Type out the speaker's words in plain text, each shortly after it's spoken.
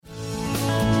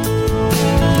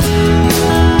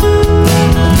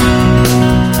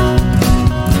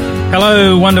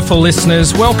Hello, wonderful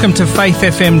listeners. Welcome to Faith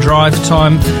FM Drive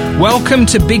Time. Welcome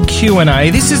to Big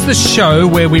Q&A. This is the show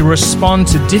where we respond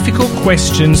to difficult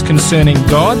questions concerning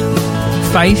God,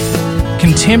 faith,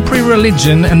 contemporary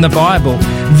religion and the Bible.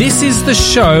 This is the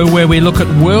show where we look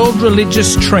at world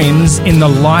religious trends in the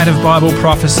light of Bible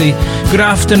prophecy. Good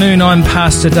afternoon, I'm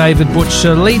Pastor David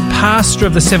Butcher, lead pastor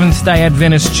of the Seventh-day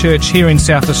Adventist Church here in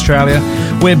South Australia.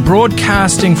 We're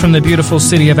broadcasting from the beautiful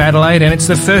city of Adelaide, and it's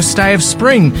the first day of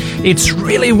spring. It's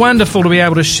really wonderful to be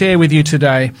able to share with you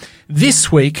today.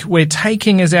 This week, we're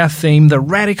taking as our theme the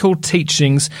radical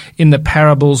teachings in the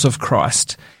parables of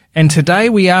Christ. And today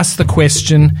we ask the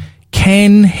question,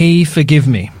 can he forgive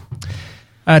me?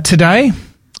 Today,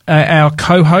 our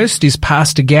co-host is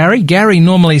Pastor Gary. Gary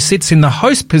normally sits in the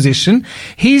host position.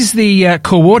 He's the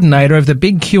coordinator of the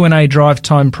Big Q&A Drive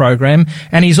Time program,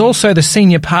 and he's also the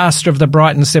senior pastor of the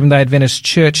Brighton Seventh-day Adventist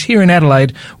Church here in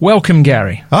Adelaide. Welcome,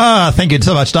 Gary. Thank you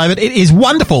so much, David. It is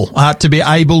wonderful to be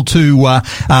able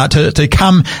to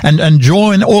come and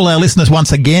join all our listeners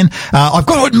once again. I've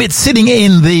got to admit, sitting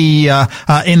in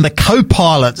the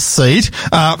co-pilot seat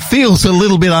feels a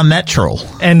little bit unnatural,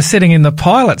 and sitting in the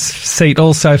pilot's seat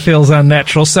also feels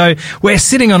unnatural. So we're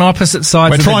sitting on opposite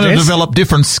sides of the desk. We're trying to develop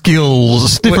different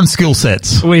skills, skill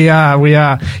sets. We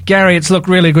are. Gary, it's looked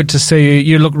really good to see you.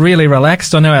 You look really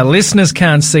relaxed. I know our listeners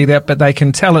can't see that, but they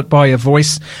can tell it by your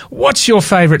voice. What's your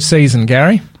favourite season,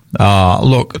 Gary?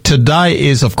 Look, today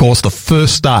is, of course, the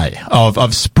first day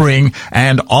of spring,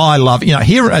 and I love,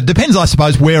 here, it depends, I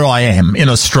suppose, where I am in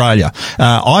Australia.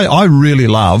 I really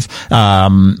love,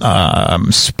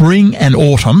 spring and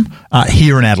autumn,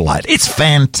 here in Adelaide. It's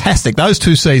fantastic, those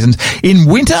two seasons. In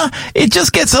winter, it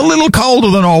just gets a little colder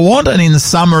than I want, and in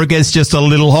summer, it gets just a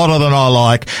little hotter than I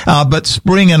like. But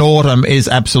spring and autumn is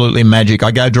absolutely magic.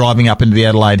 I go driving up into the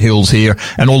Adelaide Hills here,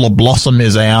 and all the blossom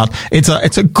is out.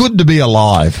 It's a good to be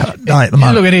alive. Look,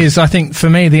 it is. I think for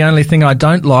me, the only thing I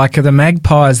don't like are the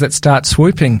magpies that start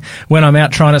swooping when I'm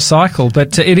out trying to cycle.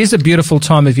 But it is a beautiful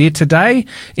time of year. Today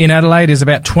in Adelaide is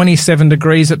about 27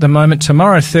 degrees at the moment.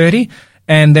 Tomorrow 30.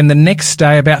 And then the next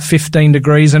day, about 15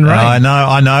 degrees and rain. I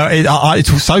know.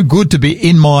 It's so good to be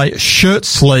in my shirt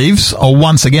sleeves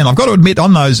once again. I've got to admit,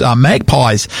 on those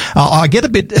magpies, I get a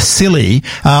bit silly.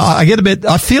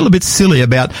 I feel a bit silly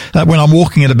about when I'm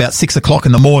walking at about 6 o'clock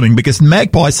in the morning, because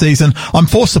magpie season, I'm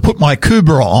forced to put my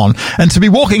Akubra on. And to be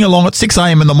walking along at 6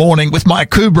 a.m. in the morning with my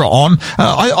Akubra on,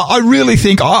 I really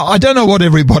think, I don't know what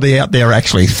everybody out there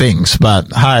actually thinks,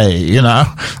 but hey,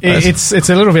 It's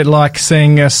a little bit like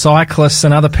seeing cyclists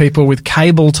and other people with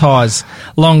cable ties,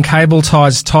 long cable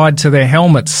ties tied to their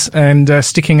helmets and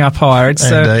sticking up higher. It's,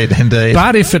 indeed.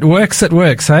 But if it works,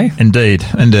 eh? Indeed.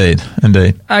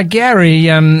 Gary,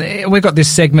 we've got this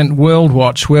segment, World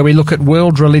Watch, where we look at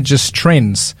world religious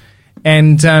trends.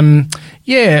 And,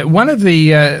 one of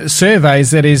the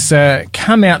surveys that has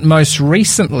come out most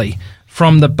recently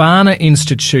from the Barna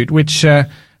Institute, which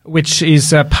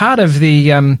is part of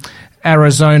the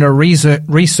Arizona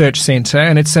Research Center,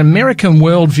 and it's American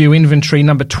Worldview Inventory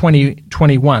number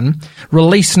 2021,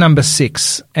 release number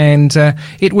 6. And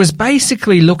it was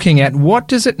basically looking at what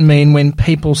does it mean when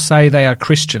people say they are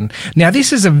Christian. Now,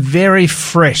 this is a very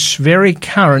fresh, very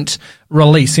current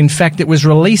release. In fact, it was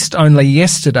released only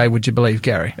yesterday, would you believe,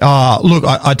 Gary? Look,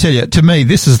 I tell you, to me,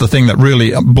 this is the thing that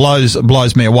really blows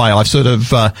me away. I've sort of,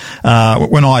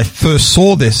 when I first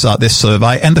saw this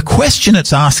survey, and the question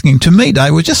it's asking to me,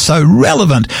 Dave, was just so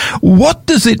relevant. What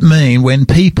does it mean when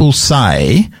people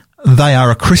say they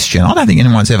are a Christian? I don't think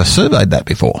anyone's ever surveyed that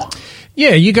before.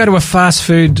 Yeah, you go to a fast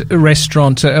food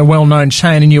restaurant, a well-known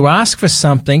chain, and you ask for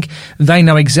something, they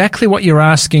know exactly what you're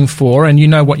asking for and you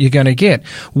know what you're going to get.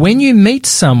 When you meet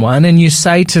someone and you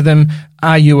say to them,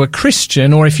 are you a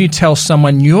Christian? Or if you tell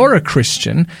someone you're a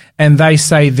Christian and they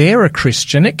say they're a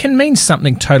Christian, it can mean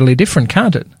something totally different,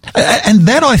 can't it? And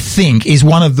that, I think, is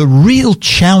one of the real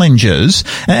challenges,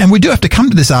 and we do have to come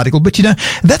to this article, but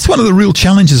that's one of the real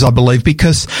challenges, I believe,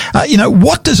 because,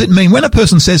 what does it mean when a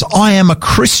person says, I am a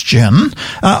Christian?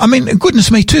 Goodness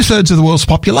me, 2/3 of the world's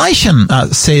population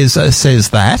says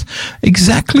that.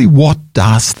 Exactly what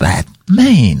does that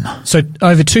mean? So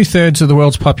over 2/3 of the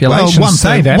world's population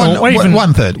say that.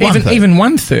 One third. Even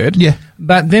 1/3. Yeah.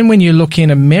 But then when you look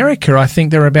in America, I think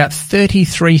there are about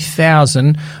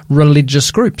 33,000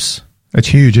 religious groups. That's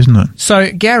huge, isn't it?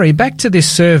 So, Gary, back to this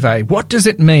survey. What does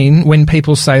it mean when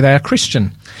people say they are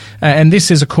Christian? And this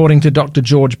is according to Dr.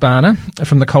 George Barna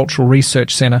from the Cultural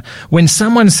Research Center. When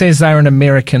someone says they're an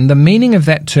American, the meaning of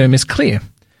that term is clear.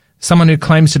 Someone who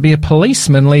claims to be a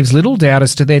policeman leaves little doubt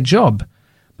as to their job.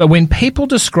 But when people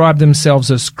describe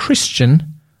themselves as Christian,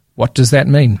 what does that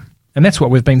mean? And that's what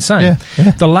we've been saying.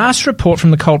 Yeah. The last report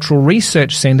from the Cultural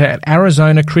Research Center at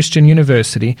Arizona Christian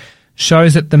University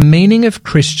shows that the meaning of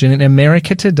Christian in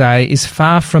America today is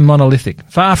far from monolithic,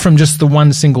 far from just the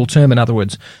one single term, in other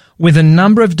words, with a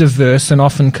number of diverse and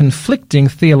often conflicting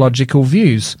theological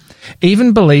views.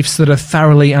 Even beliefs that are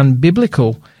thoroughly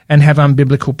unbiblical and have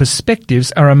unbiblical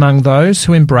perspectives are among those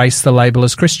who embrace the label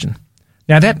as Christian.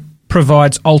 Now that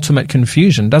provides ultimate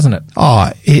confusion, doesn't it?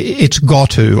 Oh, it's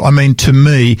got to. I mean, to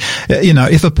me,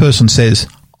 if a person says,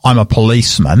 I'm a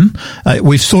policeman,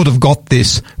 we've sort of got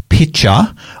this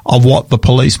picture of what the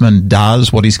policeman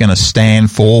does, what he's going to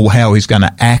stand for, how he's going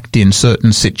to act in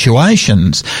certain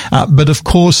situations. But of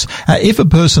course, if a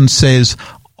person says,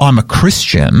 I'm a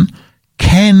Christian,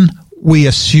 can we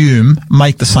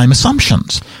make the same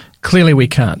assumptions? Clearly we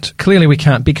can't.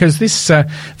 Because this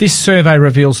survey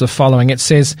reveals the following. It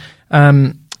says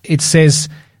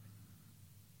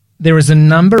there is a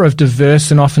number of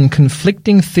diverse and often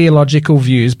conflicting theological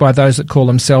views by those that call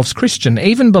themselves Christian,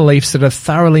 even beliefs that are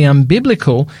thoroughly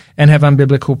unbiblical and have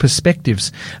unbiblical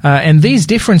perspectives. And these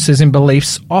differences in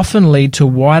beliefs often lead to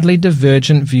widely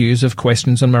divergent views of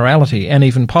questions on morality and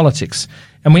even politics.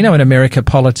 And we know in America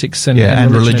politics and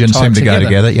religion seem to go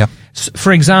together. Yeah.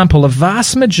 For example, a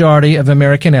vast majority of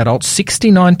American adults,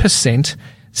 69%,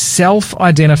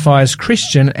 self-identify as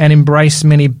Christian and embrace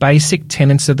many basic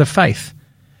tenets of the faith.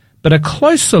 But a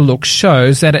closer look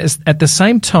shows that at the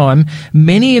same time,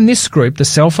 many in this group, the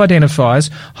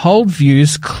self-identifiers, hold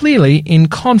views clearly in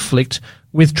conflict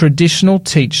with traditional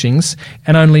teachings,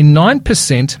 and only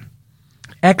 9%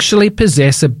 actually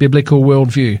possess a biblical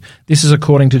worldview. This is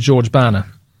according to George Barna.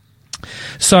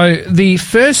 So the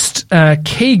first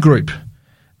key group,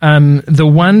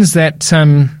 the ones that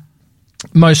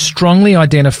most strongly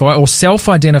identify or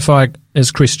self-identify as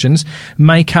Christians,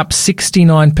 make up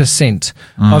 69%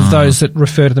 of those that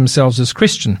refer to themselves as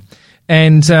Christian.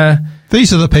 And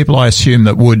these are the people I assume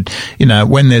that would,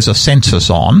 when there's a census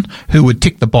on, who would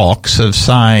tick the box of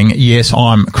saying, yes,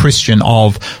 I'm Christian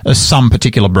of some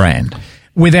particular brand.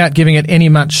 Without giving it any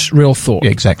much real thought.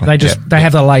 Yeah, exactly. They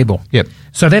have the label. Yep.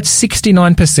 So that's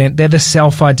 69%. They're the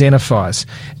self-identifiers.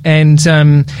 And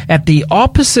at the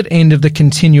opposite end of the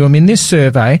continuum in this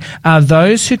survey are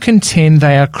those who contend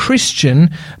they are Christian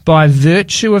by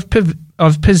virtue of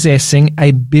possessing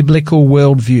a biblical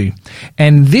worldview.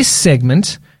 And this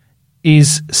segment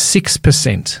is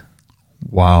 6%.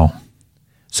 Wow.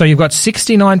 So you've got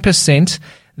 69%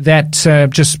 that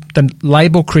just the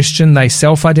label Christian, they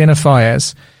self-identify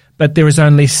as, but there is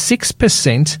only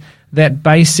 6% that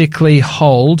basically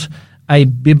hold a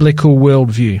biblical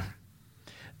worldview.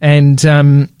 And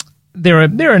there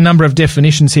are a number of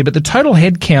definitions here, but the total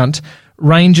head count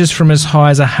ranges from as high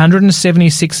as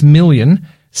 176 million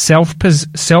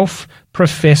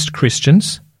self-professed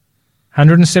Christians,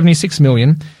 176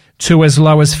 million, to as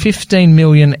low as 15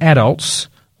 million adults,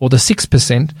 or the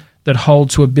 6%, that hold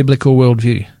to a biblical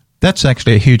worldview. That's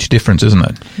actually a huge difference, isn't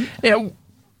it? Now,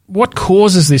 what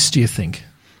causes this, do you think?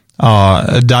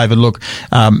 David, look,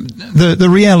 the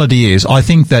reality is, I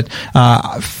think that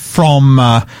from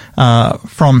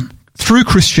through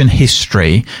Christian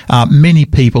history, many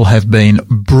people have been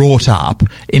brought up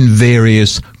in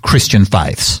various Christian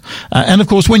faiths. And of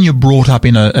course, when you're brought up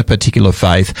in a particular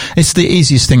faith, it's the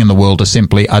easiest thing in the world to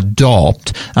simply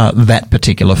adopt that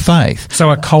particular faith.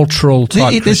 So a cultural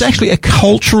type There's actually a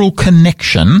cultural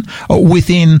connection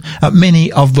within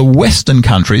many of the Western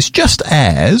countries, just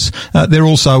as there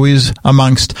also is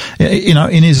amongst,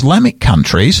 in Islamic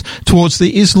countries towards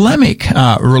the Islamic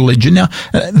religion. Now,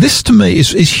 this to me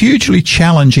is hugely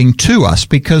challenging to us,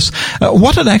 because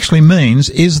what it actually means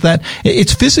is that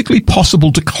it's physically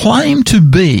possible to claim to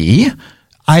be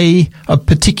a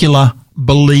particular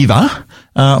believer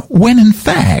when in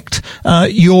fact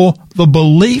the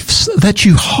beliefs that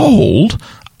you hold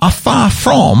are far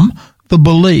from the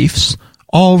beliefs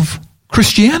of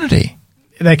Christianity.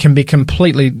 They can be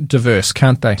completely diverse,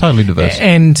 can't they? Totally diverse.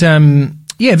 And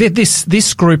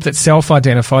this group that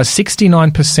self-identifies,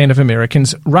 69% of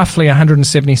Americans, roughly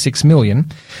 176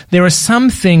 million, there are some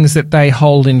things that they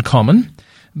hold in common,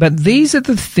 but these are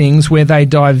the things where they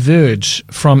diverge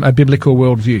from a biblical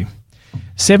worldview.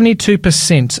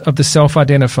 72% of the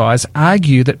self-identifiers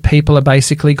argue that people are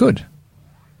basically good.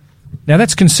 Now,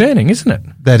 that's concerning, isn't it?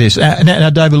 That is. Now,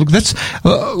 David, look,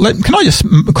 can I just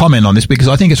comment on this, because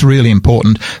I think it's really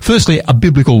important. Firstly, a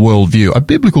biblical worldview. A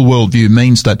biblical worldview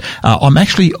means that I'm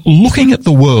actually looking at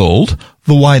the world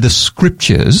the way the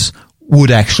Scriptures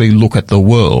would actually look at the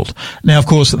world. Now, of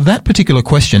course, that particular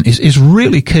question is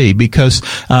really key, because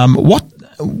what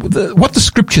the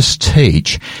Scriptures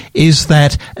teach is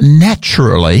that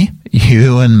naturally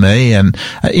you and me and,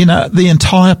 the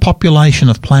entire population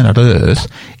of planet Earth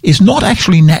is not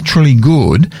actually naturally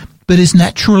good, but is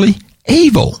naturally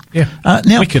evil. Yeah,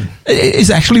 wicked.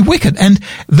 Is actually wicked. And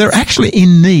they're actually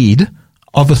in need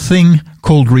of a thing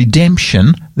called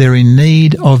redemption. They're in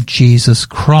need of Jesus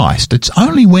Christ. It's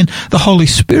only when the Holy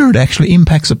Spirit actually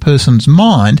impacts a person's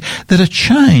mind that a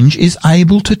change is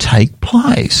able to take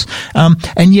place.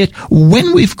 And yet,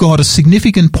 when we've got a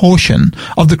significant portion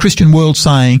of the Christian world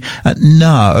saying,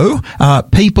 no,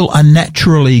 people are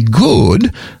naturally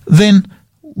good, then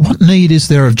what need is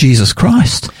there of Jesus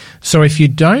Christ? So if you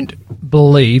don't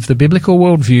believe the biblical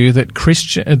worldview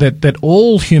that that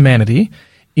all humanity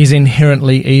is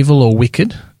inherently evil or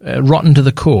wicked, rotten to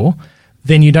the core,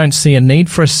 then you don't see a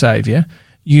need for a saviour.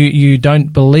 You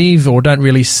don't believe or don't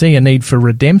really see a need for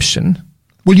redemption.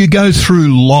 Well, you go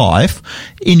through life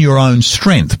in your own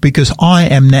strength, because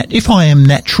if I am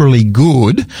naturally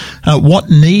good, what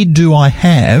need do I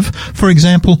have, for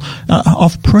example,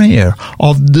 of prayer,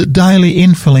 of the daily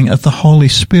infilling of the Holy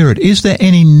Spirit? Is there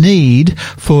any need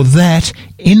for that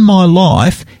in my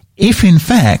life if, in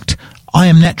fact, I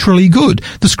am naturally good?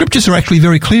 The scriptures are actually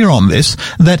very clear on this,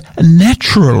 that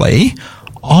naturally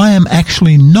I am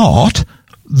actually not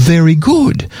very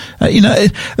good.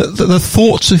 The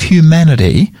thoughts of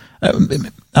humanity,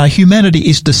 humanity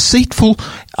is deceitful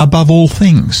above all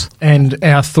things. And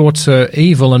our thoughts are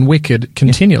evil and wicked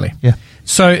continually. Yeah.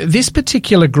 So this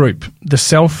particular group, the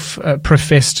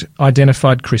self-professed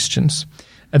identified Christians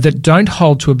that don't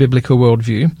hold to a biblical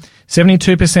worldview,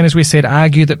 72%, as we said,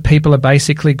 argue that people are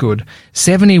basically good.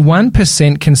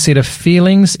 71% consider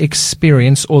feelings,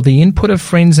 experience, or the input of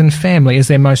friends and family as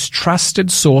their most trusted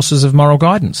sources of moral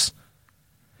guidance.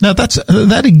 Now,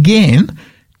 that again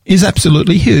is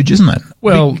absolutely huge, isn't it?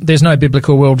 Well, there's no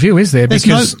biblical worldview, is there? There's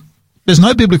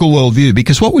no biblical worldview,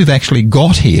 because what we've actually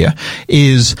got here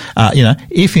is,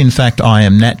 if in fact I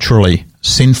am naturally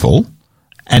sinful,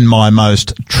 and my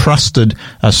most trusted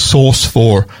source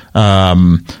for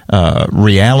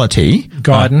reality,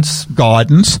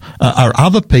 guidance, are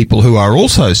other people who are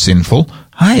also sinful,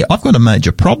 hey, I've got a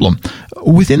major problem.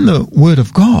 Within the Word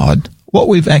of God, what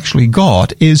we've actually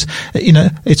got is,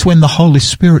 it's when the Holy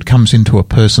Spirit comes into a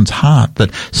person's heart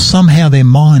that somehow their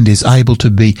mind is able to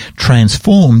be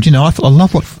transformed. I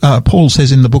love what Paul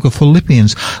says in the book of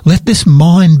Philippians. Let this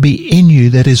mind be in you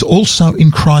that is also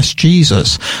in Christ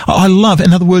Jesus. I love,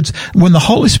 in other words, when the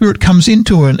Holy Spirit comes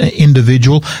into an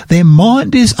individual, their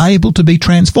mind is able to be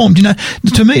transformed.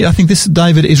 To me, I think this,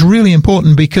 David, is really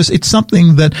important, because it's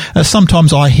something that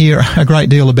sometimes I hear a great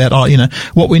deal about,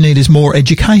 what we need is more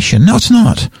education. No, it's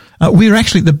not. We're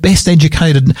actually the best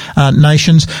educated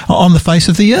nations on the face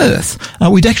of the earth.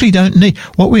 We actually don't need.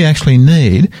 What we actually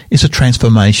need is a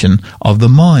transformation of the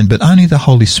mind, but only the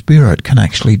Holy Spirit can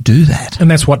actually do that.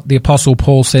 And that's what the Apostle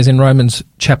Paul says in Romans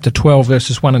chapter 12,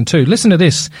 verses 1 and 2. Listen to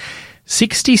this.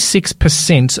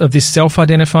 66% of this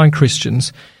self-identifying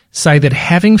Christians say that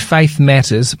having faith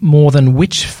matters more than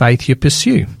which faith you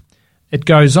pursue. It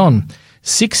goes on.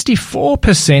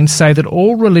 64% say that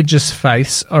all religious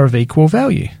faiths are of equal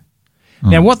value.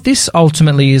 Now, what this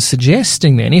ultimately is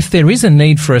suggesting then, if there is a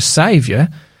need for a saviour,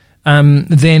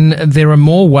 then there are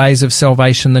more ways of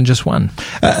salvation than just one.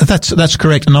 That's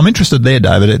correct. And I'm interested there,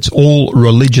 David. It's all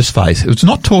religious faith. It's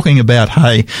not talking about,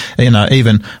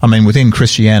 within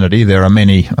Christianity, there are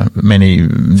many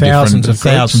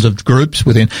thousands of groups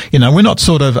within, we're not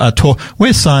sort of,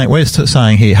 we're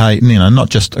saying here, hey, not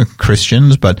just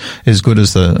Christians, but as good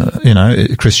as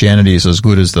Christianity is as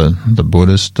good as the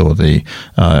Buddhist or the,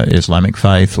 Islamic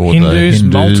faith or Hindus,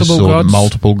 the Hindus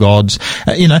multiple gods.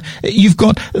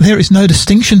 There is no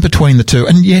distinction between the two.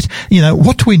 And yet,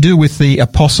 what do we do with the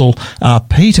Apostle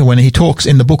Peter when he talks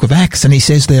in the book of Acts and he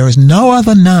says there is no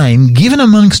other name given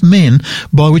amongst men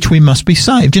by which we must be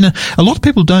saved? A lot of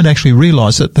people don't actually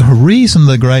realise that the reason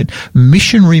the great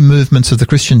missionary movements of the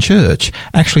Christian church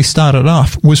actually started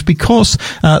off was because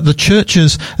the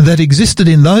churches that existed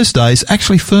in those days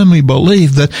actually firmly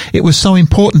believed that it was so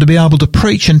important to be able to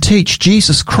preach and teach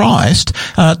Jesus Christ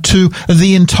to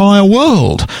the entire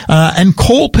world and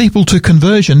call people to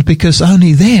conversion, because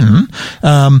only then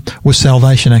was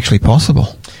salvation actually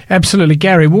possible. Absolutely,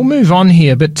 Gary. We'll move on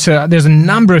here, but there's a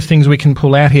number of things we can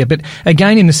pull out here. But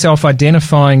again, in the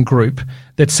self-identifying group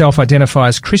that self-identify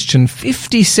as Christian,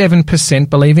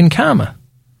 57% believe in karma.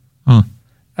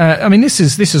 This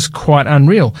is quite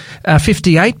unreal.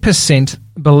 58%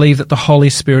 believe that the Holy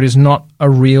Spirit is not a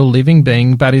real living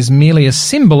being, but is merely a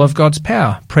symbol of God's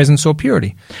power, presence, or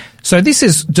purity. So this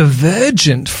is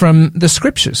divergent from the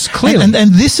Scriptures, clearly.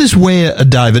 And this is where,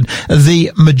 David,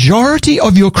 the majority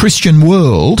of your Christian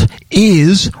world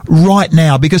is right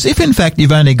now. Because if, in fact,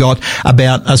 you've only got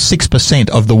about 6%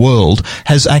 of the world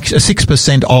has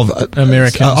 6%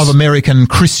 of American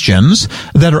Christians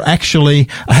that are actually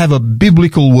have a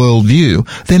biblical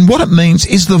worldview, then what it means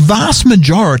is the vast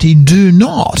majority do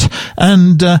not.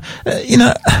 And,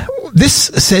 this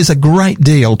says a great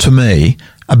deal to me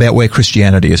about where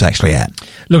Christianity is actually at.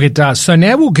 Look, it does. So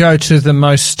now we'll go to the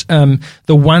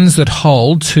the ones that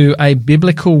hold to a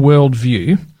biblical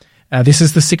worldview. This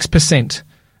is the 6%.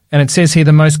 And it says here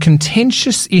the most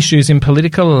contentious issues in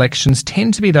political elections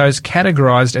tend to be those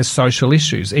categorized as social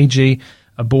issues, e.g.,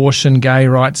 abortion, gay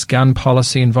rights, gun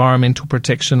policy, environmental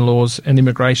protection laws, and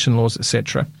immigration laws,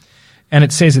 etc. And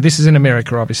it says, this is in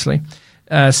America, obviously,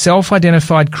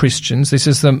 self-identified Christians, this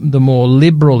is the more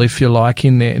liberal, if you like,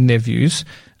 in their views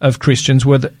of Christians,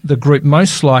 were the group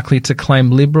most likely to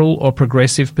claim liberal or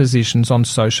progressive positions on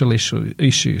social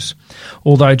issues,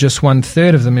 although just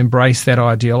 1/3 of them embraced that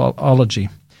ideology,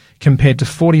 compared to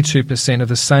 42% of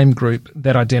the same group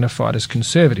that identified as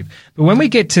conservative. But when we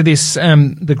get to this,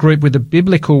 the group with the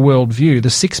biblical worldview, the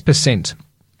 6%,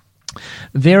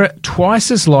 they're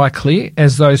twice as likely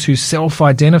as those who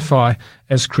self-identify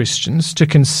as Christians to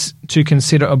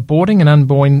consider aborting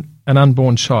an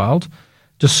unborn child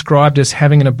described as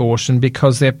having an abortion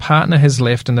because their partner has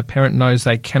left and the parent knows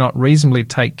they cannot reasonably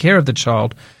take care of the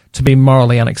child to be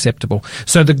morally unacceptable.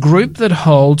 So the group that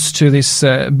holds to this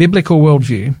biblical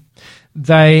worldview,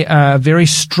 they are very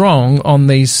strong on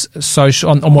these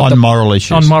moral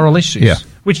issues. On moral issues, yeah.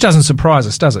 Which doesn't surprise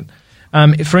us, does it?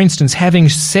 For instance, having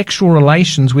sexual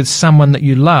relations with someone that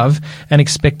you love and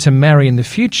expect to marry in the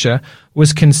future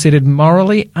was considered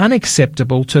morally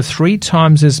unacceptable to 3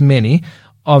 times as many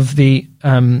of the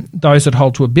those that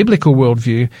hold to a biblical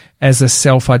worldview as the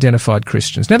self-identified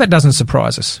Christians. Now, that doesn't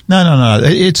surprise us. No.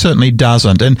 It certainly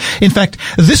doesn't. And in fact,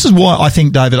 this is why I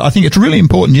think, David, it's really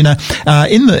important. In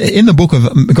the book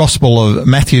of Gospel of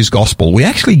Matthew's Gospel, we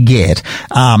actually get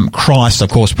Christ, of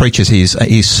course, preaches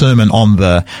his sermon on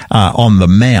the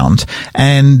Mount,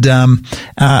 and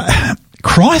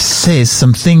Christ says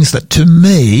some things that, to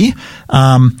me,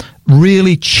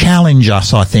 really challenge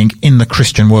us, I think, in the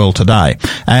Christian world today.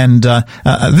 And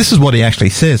this is what he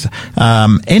actually says.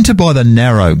 Enter by the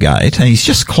narrow gate. And he's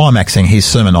just climaxing his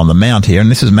Sermon on the Mount here.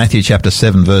 And this is Matthew chapter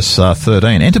 7, verse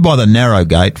 13. Enter by the narrow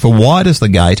gate, for wide is the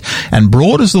gate, and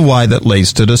broad is the way that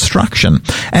leads to destruction.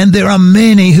 And there are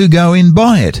many who go in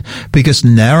by it, because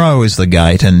narrow is the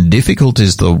gate, and difficult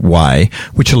is the way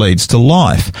which leads to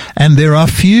life. And there are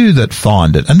few that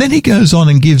find it. And then he goes on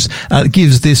and gives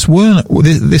this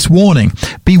warning.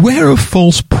 Beware of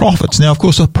false prophets. Now, of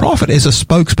course, a prophet is a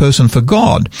spokesperson for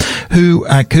God who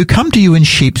come to you in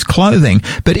sheep's clothing,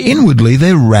 but inwardly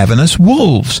they're ravenous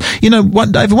wolves.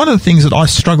 David, one of the things that I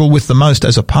struggle with the most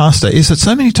as a pastor is that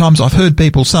so many times I've heard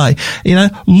people say,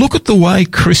 look at the way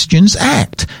Christians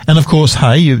act. And of course,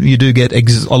 hey, you do get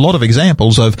a lot of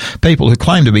examples of people who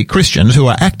claim to be Christians who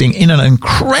are acting in an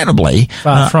incredibly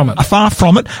from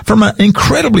an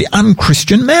incredibly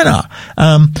unchristian manner.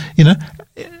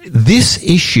 This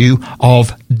issue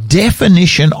of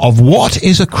definition of what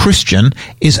is a Christian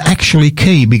is actually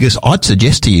key, because I'd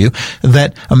suggest to you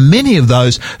that many of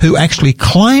those who actually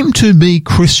claim to be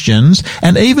Christians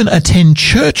and even attend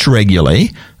church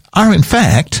regularly are in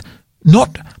fact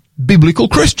not biblical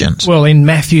Christians. Well, in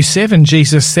Matthew 7,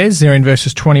 Jesus says there in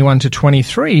verses 21 to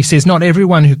 23, he says, "Not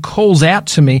everyone who calls out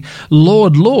to me,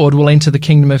 'Lord, Lord,' will enter the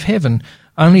kingdom of heaven.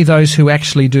 Only those who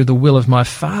actually do the will of my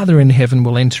Father in heaven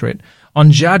will enter it. On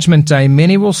judgment day,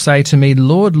 many will say to me,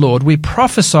 'Lord, Lord, we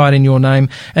prophesied in your name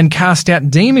and cast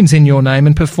out demons in your name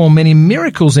and performed many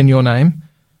miracles in your name.'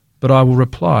 But I will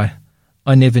reply,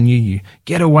 'I never knew you.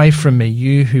 Get away from me,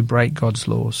 you who break God's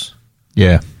laws.'"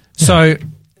 Yeah. So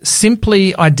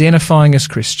simply identifying as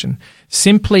Christian,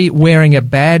 simply wearing a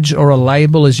badge or a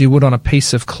label as you would on a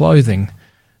piece of clothing,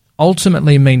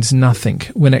 ultimately means nothing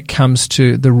when it comes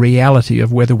to the reality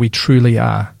of whether we truly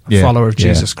are a follower of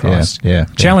Jesus Christ.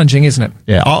 Challenging, isn't it?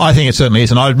 Yeah, I think it certainly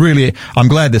is. And I'm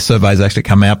glad this survey's actually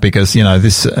come out, because,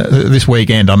 this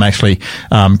weekend I'm actually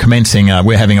commencing,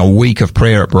 we're having a week of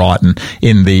prayer at Brighton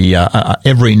in the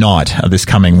every night this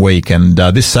coming week. And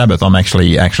this Sabbath I'm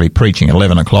actually preaching at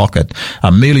 11 o'clock at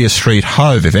Amelia Street,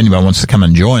 Hove, if anyone wants to come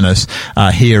and join us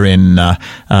here in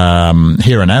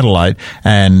Adelaide.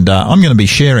 And I'm going to be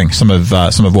sharing some of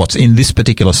what's in this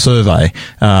particular survey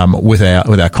with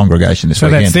our congregation this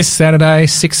weekend. It's this Saturday,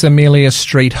 6 Amelia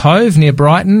Street, Hove, near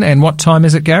Brighton. And what time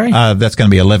is it, Gary? That's going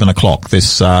to be 11 o'clock this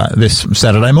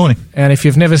Saturday morning. And if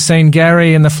you've never seen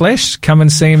Gary in the flesh, come and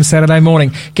see him Saturday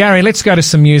morning. Gary, let's go to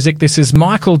some music. This is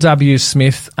Michael W.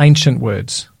 Smith, Ancient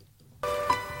Words.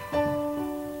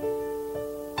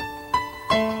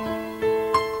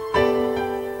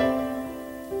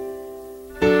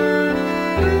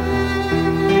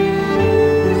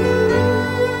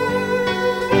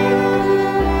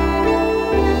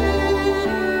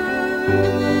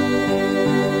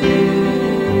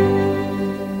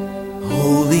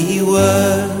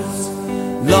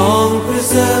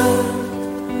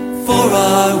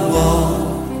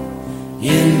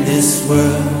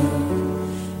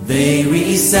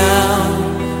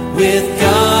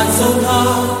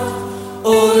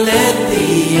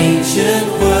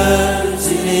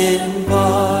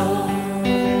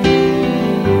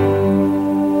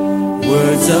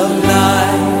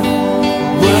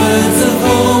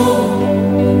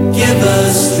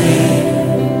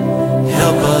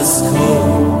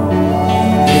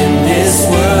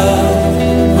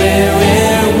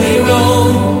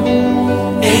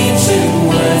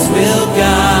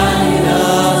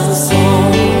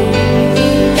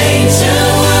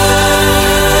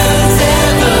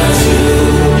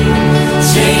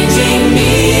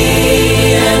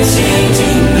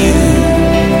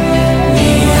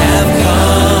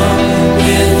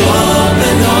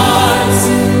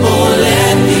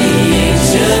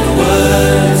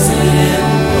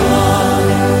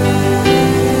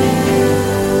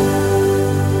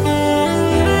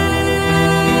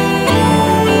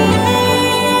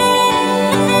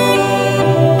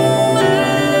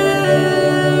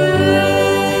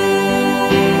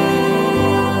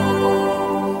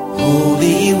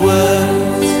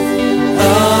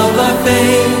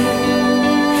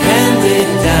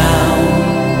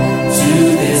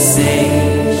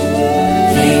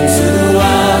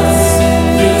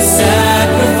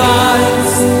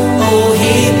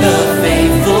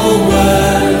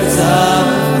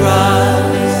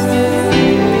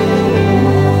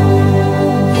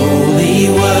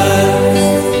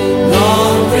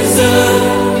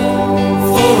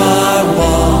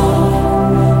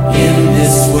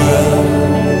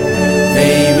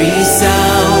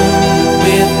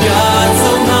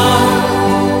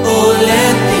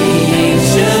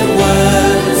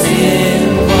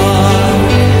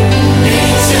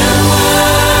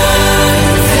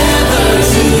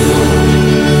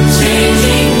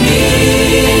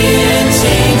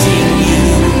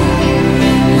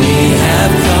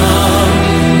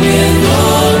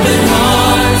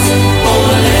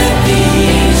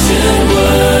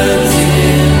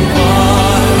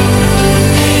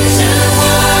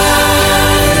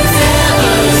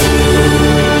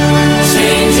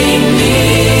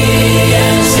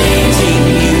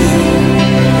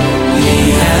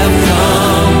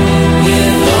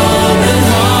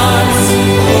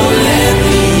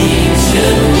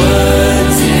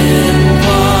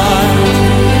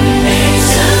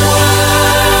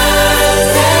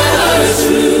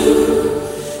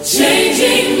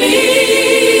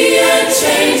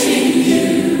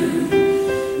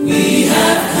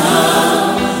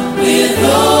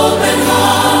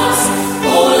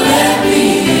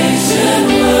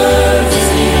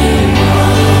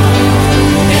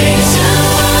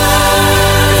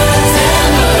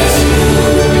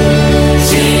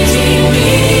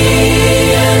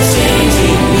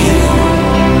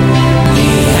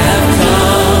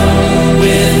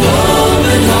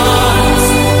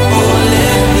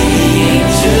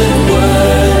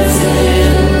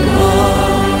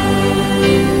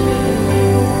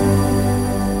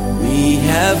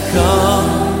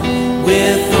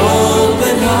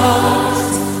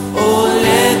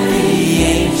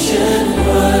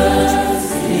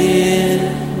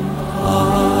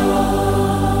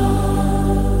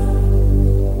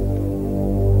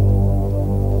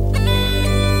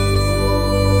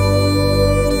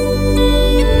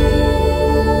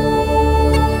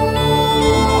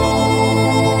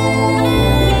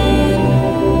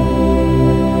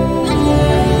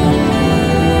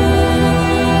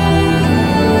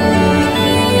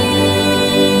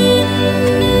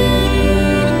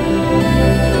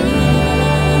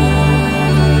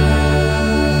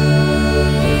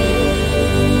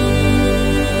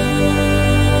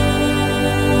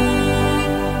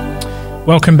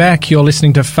 Welcome back. You're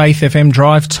listening to Faith FM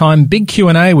Drive Time, Big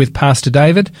Q&A with Pastor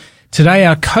David. Today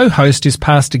our co-host is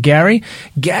Pastor Gary.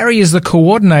 Gary is the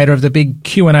coordinator of the Big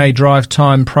Q&A Drive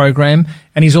Time program,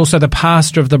 and he's also the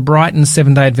pastor of the Brighton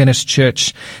Seventh-day Adventist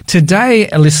Church. Today,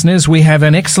 listeners, we have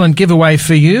an excellent giveaway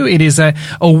for you. It is a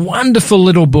wonderful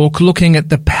little book looking at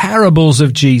the parables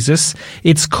of Jesus.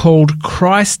 It's called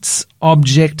Christ's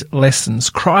Object Lessons.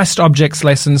 Christ Objects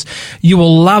Lessons. You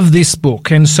will love this book.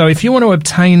 And so if you want to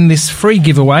obtain this free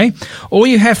giveaway, all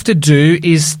you have to do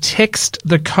is text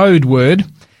the code word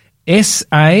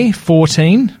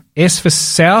SA14, S for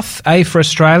South, A for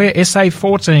Australia,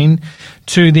 SA14,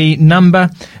 to the number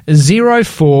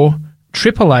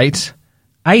 048888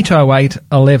 808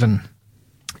 11.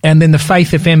 And then the Faith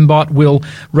FM bot will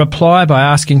reply by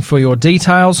asking for your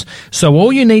details. So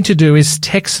all you need to do is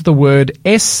text the word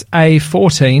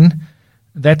SA14,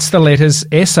 that's the letters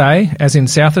SA, as in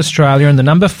South Australia, and the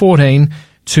number 14,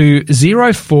 to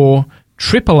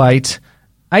 048888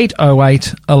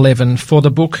 808 11 for the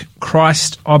book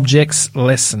Christ Objects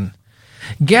Lesson.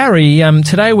 Gary,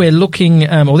 today we're looking,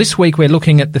 or this week we're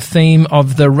looking at the theme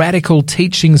of the radical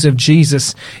teachings of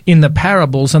Jesus in the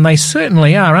parables, and they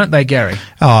certainly are, aren't they, Gary?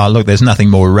 Oh, look, there's nothing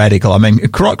more radical. I mean,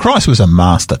 Christ was a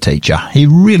master teacher. He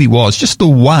really was. Just the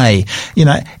way,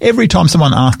 every time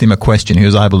someone asked him a question, he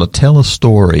was able to tell a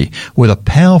story with a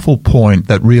powerful point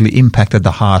that really impacted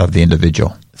the heart of the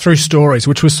individual. Through stories,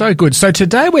 which was so good. So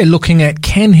today we're looking at,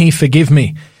 can he forgive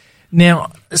me?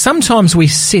 Now, sometimes we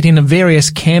sit in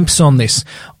various camps on this.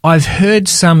 I've heard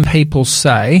some people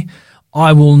say,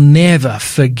 I will never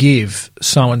forgive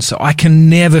so-and-so. I can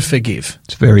never forgive.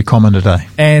 It's very common today.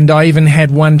 And I even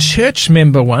had one church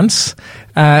member once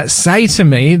say to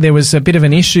me, there was a bit of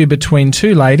an issue between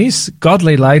two ladies,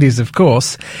 godly ladies, of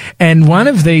course, and one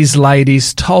of these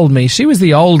ladies told me, she was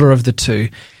the older of the two,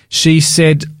 she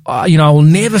said, I will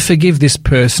never forgive this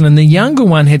person. And the younger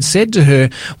one had said to her,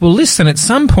 well, listen, at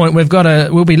some point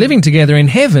we'll be living together in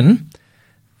heaven.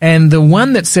 And the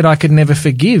one that said I could never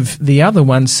forgive, the other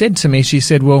one said to me, she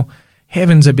said, well,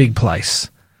 heaven's a big place.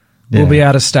 Yeah. We'll be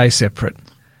able to stay separate.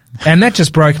 And that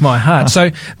just broke my heart.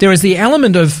 So there is the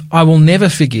element of, I will never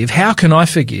forgive. How can I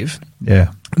forgive?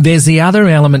 Yeah. There's the other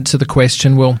element to the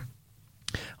question, well,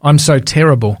 I'm so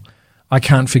terrible, I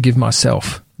can't forgive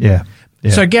myself. Yeah.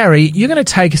 Yeah. So, Gary, you're going to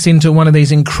take us into one of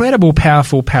these incredible,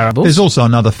 powerful parables. There's also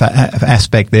another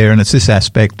aspect there, and it's this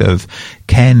aspect of,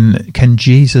 can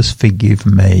Jesus forgive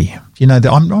me?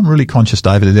 I'm really conscious,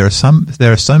 David, there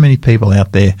are so many people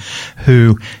out there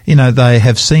who, they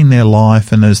have seen their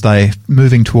life, and as they're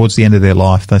moving towards the end of their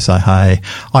life, they say, hey,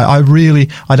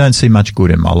 I don't see much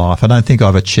good in my life. I don't think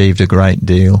I've achieved a great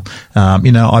deal.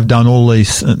 I've done all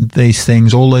these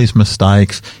things, all these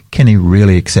mistakes. Can he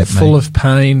really accept me? Full of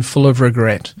pain, full of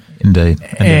regret. Indeed.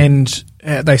 And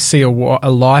they see a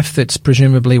life that's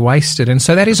presumably wasted. And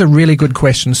so that is a really good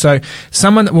question. So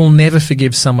someone that will never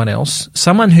forgive someone else,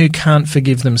 someone who can't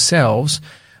forgive themselves,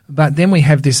 but then we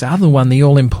have this other one, the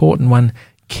all-important one,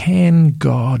 can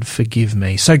God forgive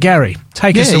me? So, Gary,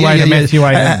 take us away to Matthew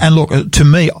 18. And look, to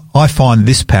me, I find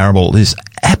this parable is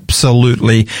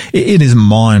absolutely, it is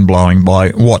mind-blowing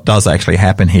by what does actually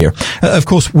happen here. Of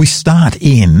course, we start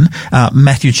in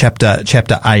Matthew chapter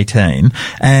 18,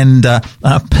 and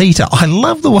Peter, I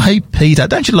love the way Peter,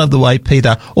 don't you love the way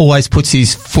Peter always puts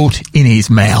his foot in his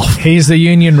mouth? He's the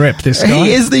union rep, this guy.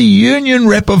 He is the union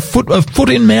rep of foot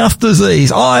in mouth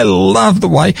disease. I love the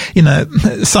way,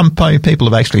 some people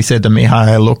have actually said to me,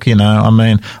 hey, look,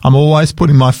 I'm always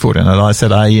putting my foot in it. I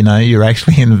said, hey, you're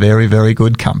actually in very, very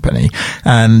good company.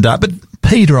 And, but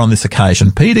Peter on this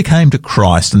occasion, Peter came to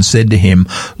Christ and said to him,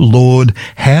 Lord,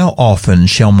 how often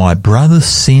shall my brother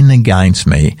sin against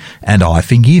me and I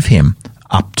forgive him?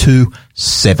 Up to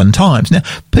 7 times. Now,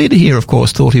 Peter here, of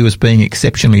course, thought he was being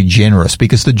exceptionally generous,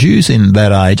 because the Jews in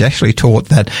that age actually taught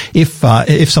that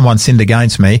if someone sinned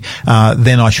against me,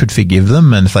 then I should forgive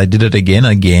them, and if they did it again,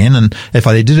 and if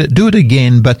I do it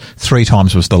again, but 3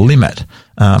 times was the limit.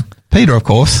 Peter, of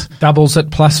course, doubles it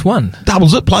 +1.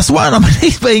 Doubles it +1. I mean,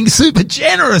 he's being super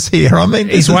generous here. I mean,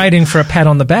 he's waiting for a pat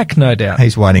on the back, no doubt.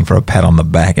 He's waiting for a pat on the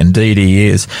back. Indeed he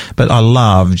is. But I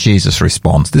love Jesus'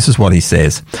 response. This is what he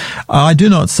says. I do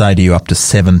not say to you up to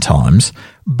 7 times,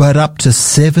 but up to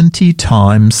 70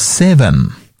 times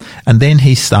 7. And then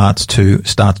he starts to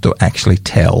actually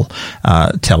tell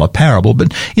a parable.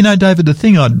 But, David, the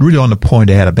thing I'd really want to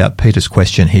point out about Peter's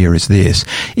question here is this,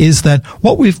 is that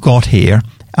what we've got here,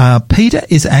 Peter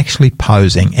is actually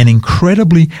posing an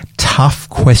incredibly tough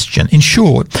question. In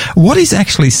short, what he's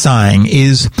actually saying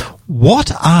is,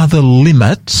 what are the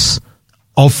limits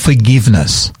of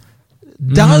forgiveness?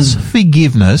 Does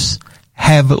forgiveness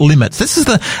have limits? This is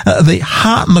the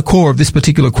heart and the core of this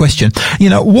particular question.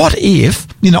 What if,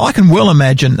 I can well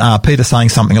imagine Peter saying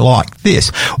something like this.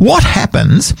 What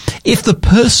happens if the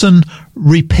person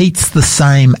repeats the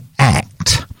same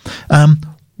act?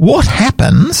 What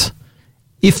happens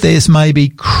if there's maybe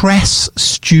crass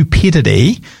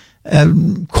stupidity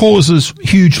causes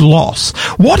huge loss?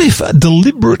 What if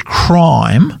deliberate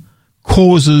crime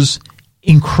causes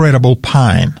incredible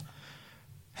pain?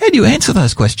 How do you answer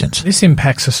those questions? This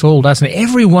impacts us all, doesn't it?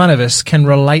 Every one of us can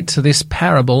relate to this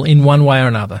parable in one way or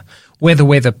another, whether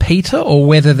we're the Peter or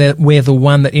whether we're the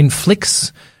one that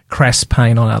inflicts crass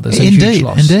pain on others and huge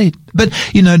loss. Indeed. But,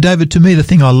 David, to me, the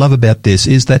thing I love about this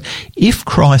is that if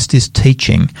Christ is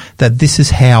teaching that this is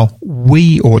how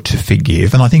we ought to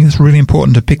forgive, and I think it's really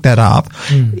important to pick that up,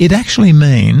 it actually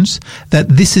means that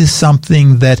this is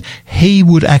something that he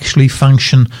would actually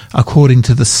function according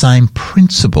to the same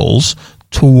principles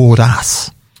toward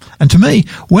us. And to me,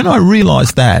 when I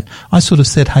realised that, I sort of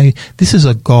said, hey, this is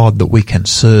a God that we can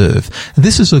serve.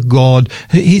 This is a God,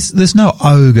 there's no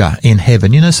ogre in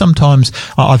heaven. Sometimes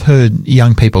I've heard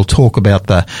young people talk about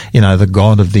the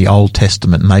God of the Old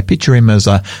Testament, and they picture him as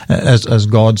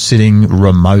God sitting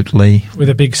remotely. With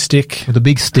a big stick.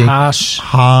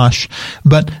 Harsh.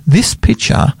 But this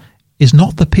picture is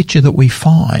not the picture that we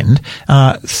find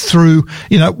through,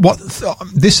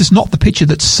 this is not the picture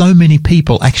that so many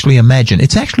people actually imagine.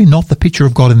 It's actually not the picture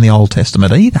of God in the Old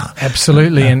Testament either.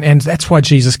 Absolutely, and that's why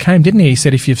Jesus came, didn't he? He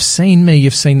said, if you've seen me,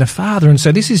 you've seen the Father. And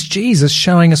so this is Jesus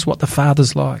showing us what the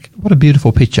Father's like. What a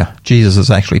beautiful picture Jesus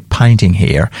is actually painting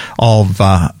here of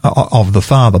the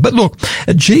Father. But look,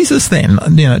 Jesus then,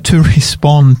 to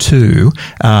respond to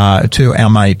our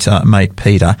mate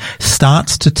Peter,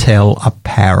 starts to tell a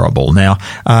parable. Now,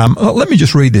 let me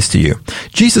just read this to you.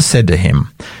 Jesus said to him,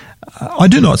 I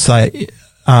do not say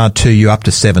to you up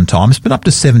to 7 times, but up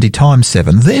to 70 times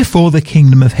 7. Therefore the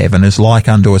kingdom of heaven is like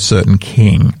unto a certain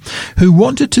king, who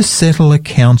wanted to settle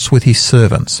accounts with his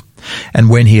servants. And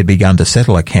when he had begun to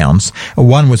settle accounts,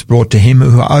 one was brought to him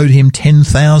who owed him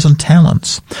 10,000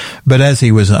 talents. But as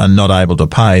he was not able to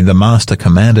pay, the master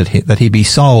commanded that he be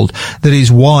sold, that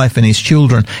his wife and his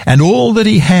children and all that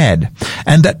he had,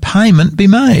 and that payment be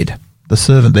made. The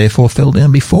servant therefore fell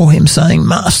down before him, saying,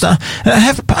 Master,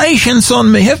 have patience on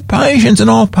me, have patience, and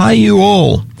I'll pay you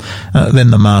all.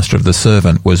 Then the master of the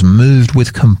servant was moved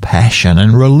with compassion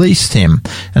and released him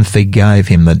and forgave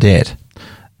him the debt.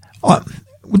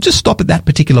 We'll just stop at that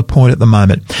particular point at the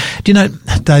moment. Do you know,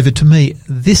 David, to me,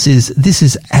 this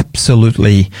is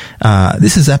absolutely a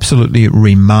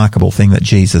remarkable thing that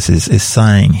Jesus is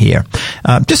saying here.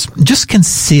 Just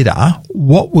consider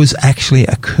what was actually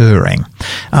occurring.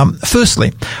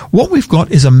 Firstly, what we've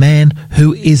got is a man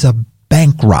who is a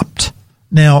bankrupt.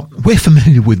 Now, we're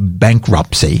familiar with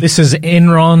bankruptcy. This is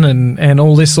Enron and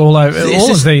all this all over,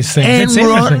 all of these things.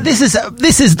 Enron,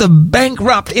 this is the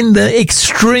bankrupt in the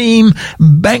extreme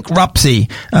bankruptcy.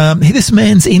 This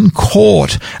man's in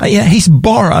court. He's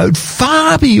borrowed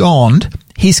far beyond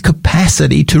his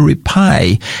capacity to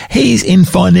repay. He's in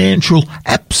financial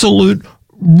absolute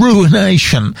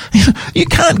ruination. You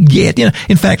can't get,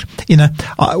 in fact,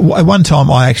 one time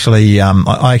I actually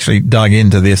dug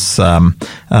into this,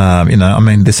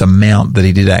 this amount that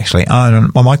he did actually own.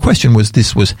 And my question was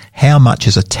how much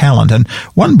is a talent? And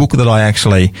one book that I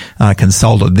actually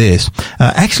consulted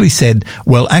actually said,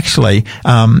 a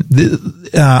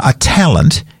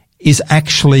talent is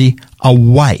actually a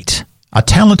weight. A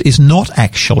talent is not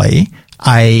actually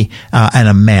an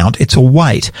amount. It's a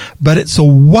weight, but it's a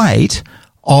weight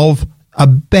of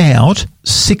about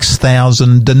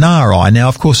 6,000 denarii. Now,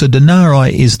 of course, a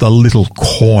denarii is the little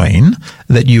coin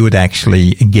that you would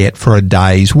actually get for a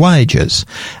day's wages.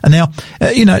 And now,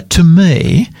 to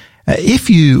me, if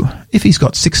he's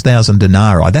got 6,000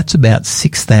 denarii, that's about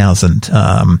 6,000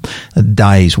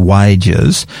 days'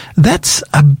 wages. That's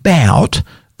about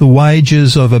the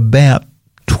wages of about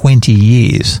 20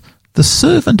 years. The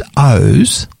servant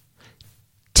owes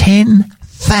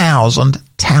 10,000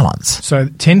 talents. So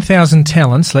 10,000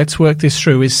 talents, let's work this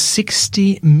through, is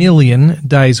 60 million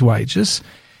days' wages.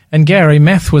 And Gary,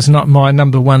 math was not my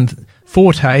number one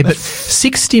forte, but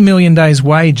 60 million days'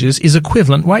 wages is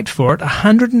equivalent, wait for it,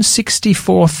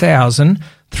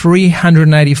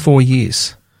 164,384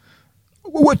 years.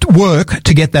 What work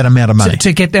to get that amount of money?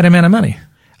 To get that amount of money.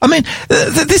 I mean,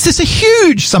 this is a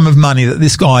huge sum of money that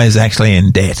this guy is actually in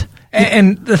debt.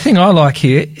 And the thing I like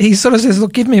here, he sort of says,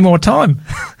 look, give me more time.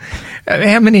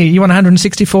 How many? You want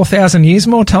 164,000 years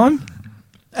more time?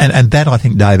 And that, I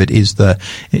think, David, is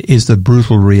the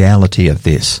brutal reality of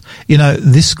this. You know,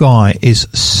 this guy is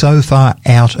so far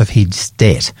out of his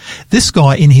debt. This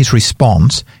guy, in his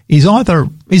response, is either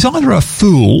a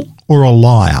fool or a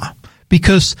liar.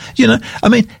 Because, you know, I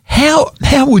mean, how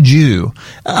would you,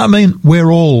 I mean, we're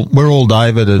all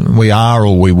David, and we are,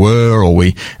 or we were, or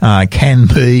we, can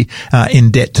be,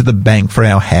 in debt to the bank for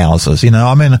our houses. You know,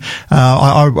 I mean,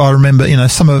 I remember, you know,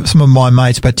 some of my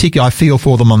mates, particularly, I feel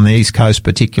for them on the East Coast,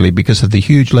 particularly because of the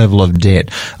huge level of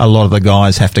debt a lot of the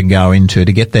guys have to go into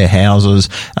to get their houses,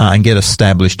 and get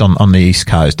established on the East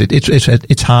Coast.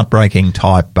 It's heartbreaking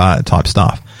type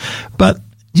stuff. But,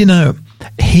 you know,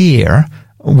 here,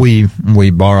 we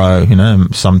borrow, you know,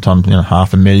 sometimes, you know,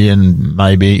 $500,000,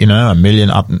 maybe, you know, $1 million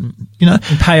up, you know.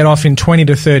 And pay it off in 20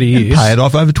 to 30 years. Pay it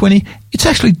off over 20. It's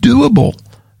actually doable.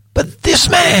 But this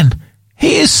man,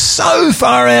 he is so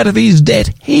far out of his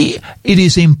debt, it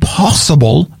is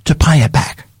impossible to pay it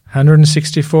back.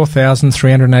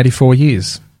 164,384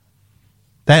 years.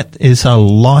 That is a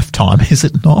lifetime, is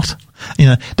it not? You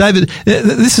know, David,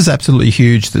 this is absolutely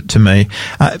huge to me,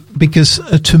 because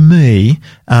to me,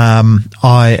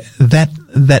 that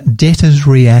debtor's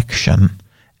reaction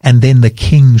and then the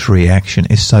king's reaction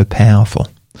is so powerful.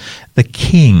 The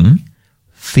king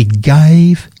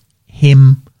forgave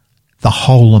him the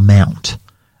whole amount.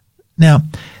 Now,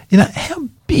 you know, how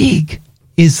big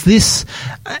is this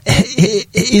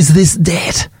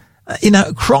debt? You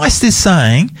know, Christ is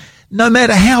saying, no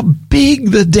matter how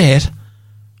big the debt,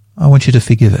 I want you to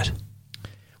forgive it.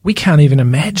 We can't even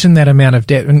imagine that amount of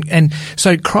debt. And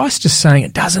so Christ is saying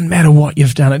it doesn't matter what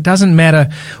you've done. It doesn't matter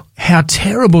how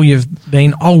terrible you've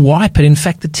been. I'll wipe it. In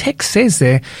fact, the text says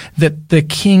there that the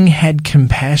king had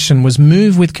compassion, was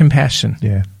moved with compassion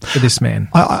for this man.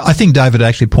 I think David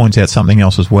actually points out something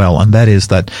else as well, and that is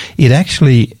that it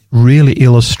actually really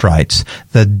illustrates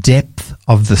the depth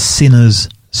of the sinner's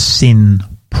sin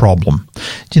problem.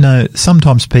 You know,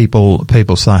 sometimes people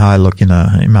say, "Hey, look, you know,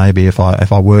 maybe if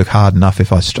I work hard enough,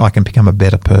 I can become a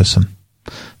better person."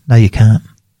 No, you can't.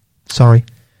 Sorry.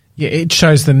 Yeah, it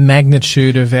shows the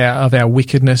magnitude of our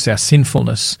wickedness, our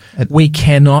sinfulness. We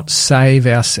cannot save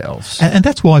ourselves, and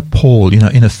that's why Paul, you know,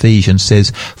 in Ephesians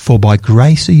says, "For by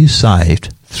grace are you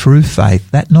saved through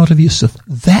faith, that not of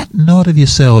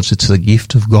yourselves, it's the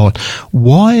gift of God."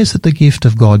 Why is it the gift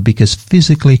of God? Because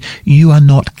physically you are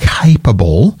not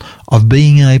capable of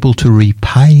being able to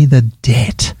repay the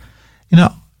debt. You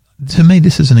know, to me,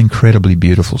 this is an incredibly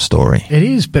beautiful story. It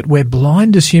is, but we're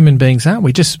blind as human beings, aren't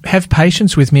we? Just have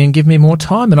patience with me and give me more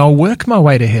time and I'll work my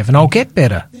way to heaven. I'll get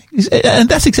better. And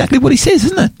that's exactly what he says,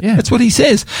 isn't it? Yeah. That's what he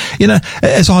says. You know,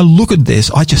 as I look at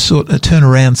this, I just sort of turn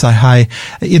around and say, hey,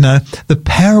 you know, the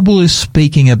parable is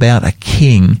speaking about a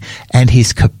king and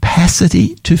his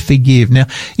capacity to forgive. Now,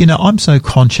 you know, I'm so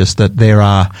conscious that there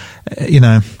are,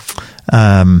 there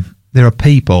are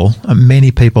people,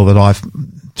 many people that I've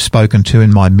spoken to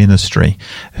in my ministry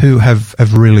who have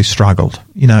really struggled,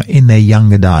 you know, in their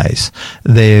younger days.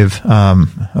 They've,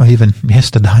 even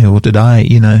yesterday or today,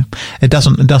 you know, it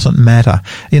doesn't matter.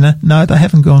 You know, no, they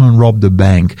haven't gone and robbed a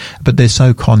bank, but they're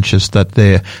so conscious that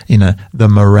they're, you know, the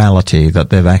morality that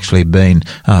they've actually been,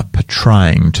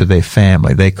 portraying to their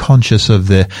family. They're conscious of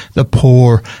the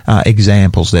poor,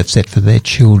 examples they've set for their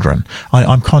children.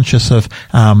 I'm conscious of,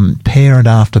 parent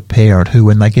after parent who,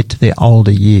 when they get to their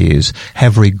older years,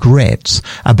 have regrets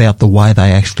about the way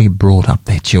they actually brought up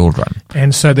their children.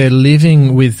 And so they're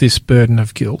living with this burden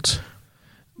of guilt.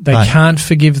 They can't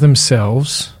forgive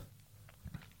themselves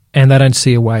and they don't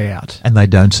see a way out. And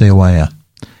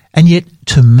yet,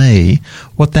 to me,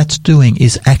 what that's doing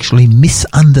is actually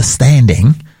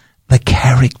misunderstanding the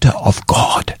character of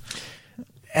God.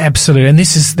 Absolutely. And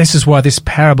this is why this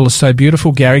parable is so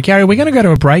beautiful, Gary. Gary, we're going to go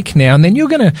to a break now, and then you're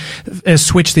going to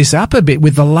switch this up a bit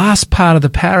with the last part of the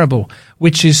parable,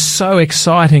 which is so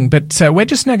exciting. But we're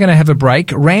just now going to have a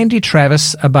break. Randy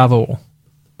Travis, Above All.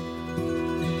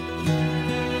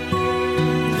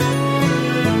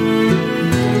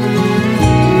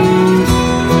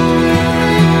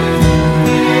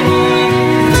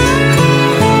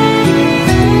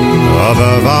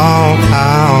 Above all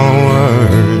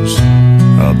powers,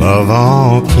 above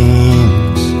all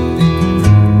kings,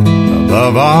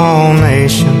 above all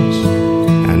nations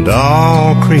and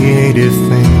all created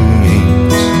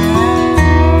things,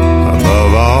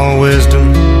 above all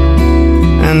wisdom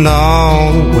and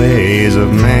all the ways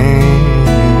of man,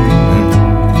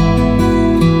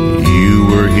 you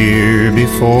were here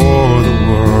before the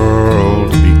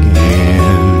world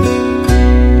began.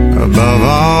 Above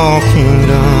all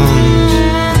kingdoms,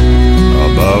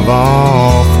 above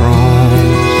all thrones,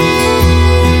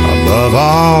 above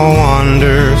all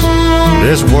wonders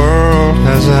this world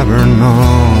has ever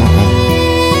known.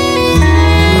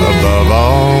 Above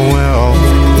all wealth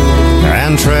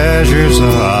and treasures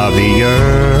of the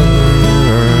earth,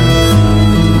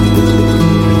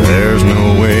 there's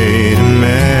no way to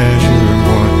measure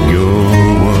what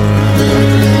you're worth.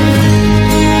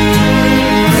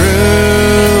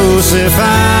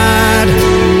 Crucified,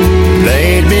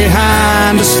 laid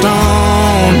behind a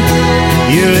stone,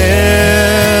 you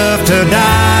live to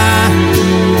die,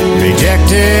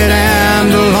 rejected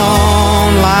and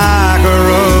alone, like a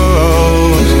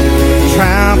rose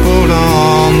trampled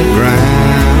on the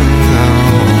ground.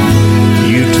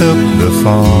 You took the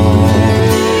fall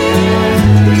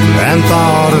and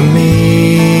thought of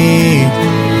me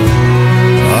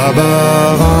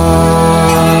above all,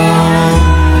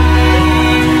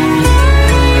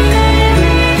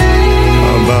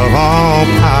 above all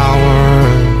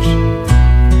powers,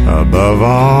 above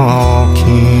all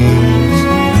kings,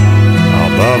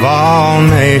 above all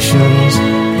nations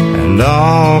and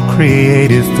all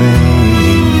creative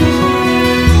things,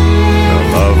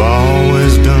 above all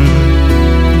wisdom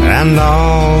and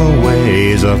all the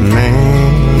ways of man.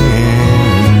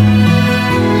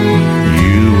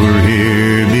 You were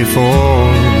here before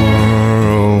the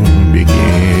world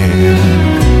began.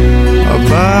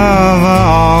 Above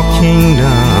all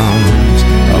kingdoms,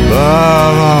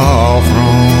 above all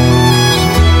thrones,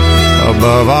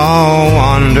 above all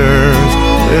wonders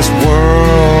this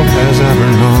world has ever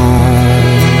known,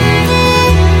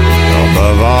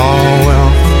 above all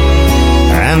wealth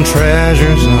and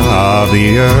treasures of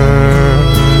the earth,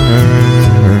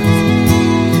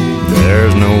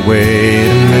 there's no way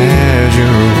to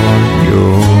measure what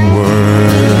you're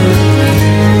worth.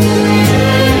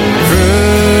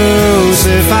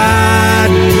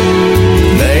 Crucified,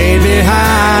 laid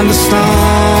behind the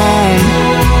stone,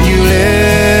 you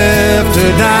live to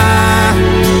die,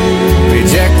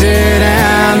 rejected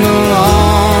and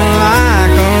alone,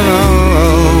 like a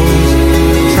rose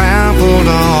trampled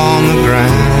on the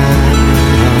ground.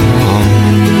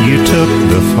 You took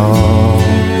the fall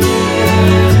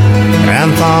and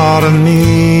thought of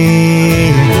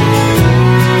me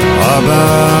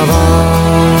above all.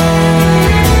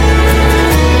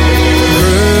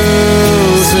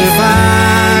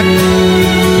 Crucified,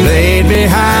 laid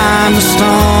behind the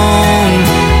stone,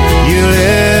 you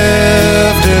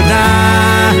live to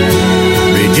die,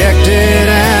 rejected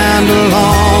and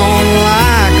alone,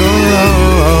 like a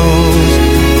rose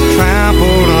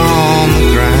trampled on the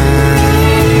ground.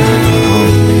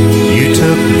 You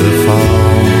took the fall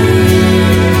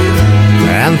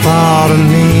and thought of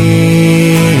me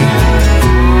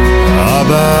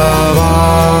above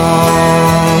all,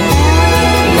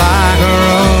 like a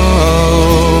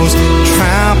rose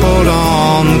trampled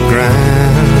on the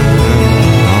ground.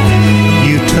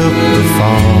 You took the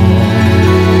fall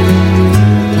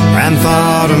and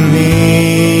thought of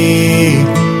me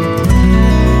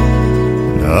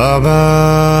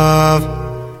above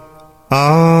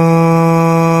all.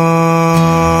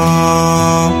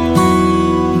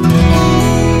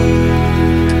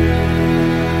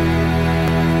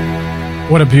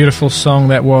 What a beautiful song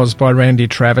that was by Randy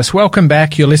Travis. Welcome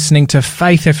back. You're listening to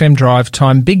Faith FM Drive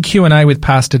Time, big Q&A with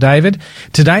Pastor David.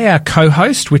 Today our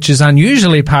co-host, which is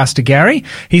unusually Pastor Gary.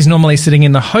 He's normally sitting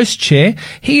in the host chair.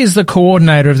 He is the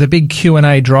coordinator of the big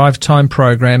Q&A Drive Time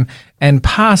program and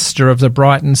pastor of the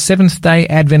Brighton Seventh-day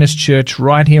Adventist Church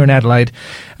right here in Adelaide.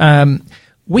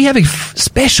 We have a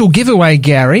special giveaway,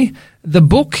 Gary. The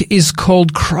book is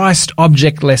called Christ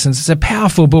Object Lessons. It's a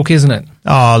powerful book, isn't it?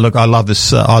 Oh, look, I love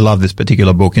this. I love this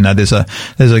particular book. You know, there's a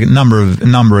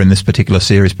number in this particular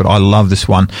series, but I love this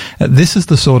one. This is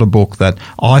the sort of book that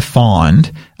I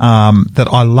find that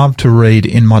I love to read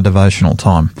in my devotional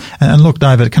time. And look,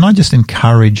 David, can I just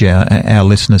encourage our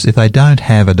listeners, if they don't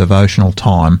have a devotional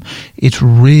time, it's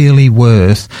really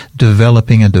worth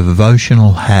developing a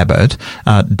devotional habit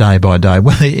day by day.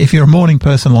 Well, if you're a morning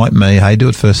person like me, hey, do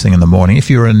it first thing in the morning. If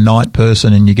you're a night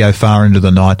person and you go far into the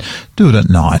night, do it at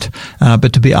night.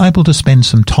 But to be able to spend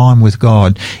some time with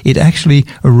God, it actually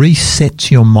resets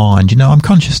your mind. You know, I'm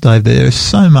conscious, Dave, there is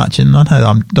so much, and I know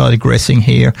I'm digressing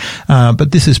here,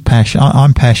 but this is passion.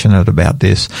 I'm passionate about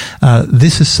this.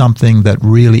 This is something that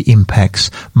really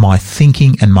impacts my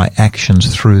thinking and my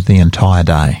actions through the entire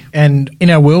day. And in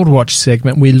our World Watch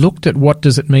segment, we looked at what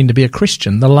does it mean to be a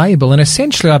Christian, the label. And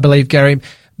essentially, I believe, Gary,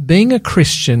 being a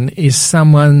Christian is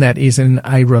someone that is in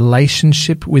a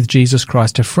relationship with Jesus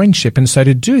Christ, a friendship. And so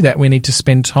to do that, we need to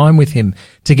spend time with him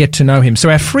to get to know him.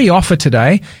 So our free offer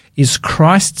today is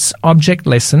Christ's Object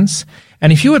Lessons.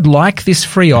 And if you would like this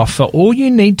free offer, all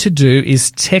you need to do is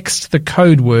text the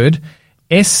code word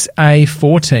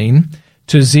SA14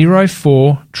 to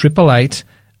 0488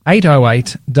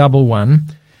 808 11.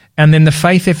 And then the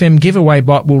Faith FM giveaway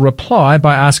bot will reply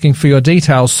by asking for your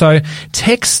details. So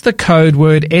text the code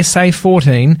word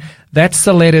SA14. That's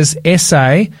the letters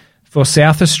SA for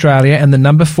South Australia and the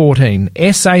number 14.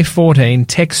 SA14,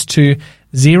 text to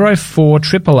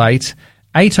 0488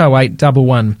 808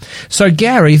 11. So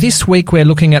Gary, this week we're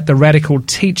looking at the radical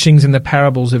teachings in the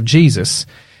parables of Jesus.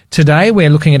 Today we're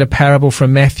looking at a parable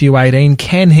from Matthew 18,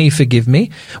 Can He Forgive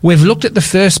Me? We've looked at the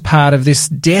first part of this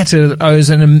debtor that owes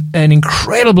an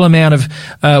incredible amount of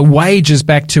wages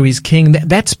back to his king.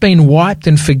 That's been wiped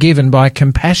and forgiven by a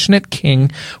compassionate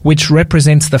king, which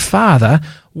represents the Father.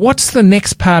 What's the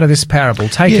next part of this parable?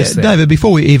 Take us there. David,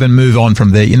 before we even move on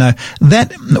from there,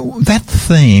 that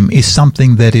theme is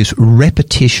something that is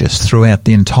repetitious throughout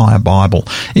the entire Bible.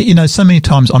 So many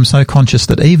times I'm so conscious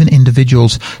that even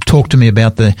individuals talk to me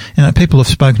about people have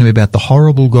spoken to me about the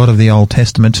horrible God of the Old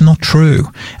Testament. It's not true.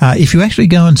 If you actually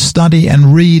go and study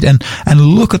and read and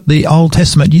look at the Old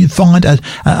Testament, you find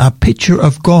a picture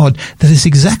of God that is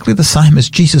exactly the same as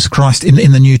Jesus Christ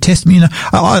in the New Testament.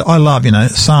 I love,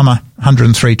 Psalm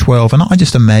 103:12, and I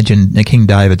just imagine King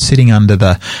David sitting under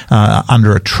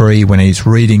a tree when he's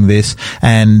reading this,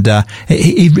 and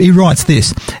he writes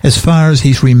this: as far as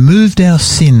He's removed our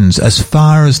sins, as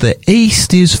far as the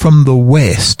east is from the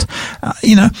west.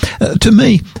 To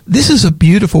me, this is a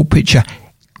beautiful picture.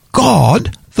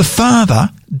 God, the Father,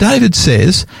 David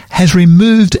says, has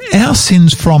removed our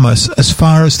sins from us as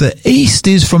far as the east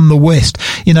is from the west.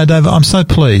 David, I'm so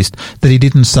pleased that he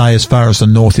didn't say as far as the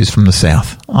north is from the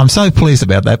south. I'm so pleased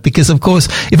about that because, of course,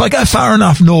 if I go far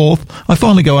enough north, I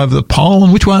finally go over the pole,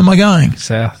 and which way am I going?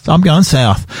 South. I'm going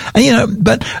south. And,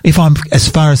 but if I'm as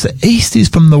far as the east is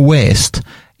from the west,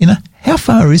 how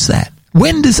far is that?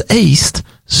 When does east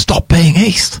stop being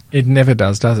east? It never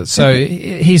does it? So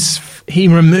he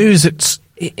removes it.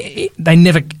 They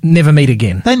never meet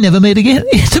again. They never meet again.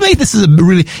 To me, this is a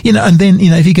really, and then,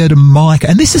 if you go to Micah,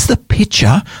 and this is the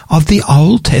picture of the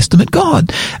Old Testament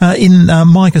God. In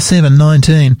Micah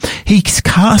 7:19, He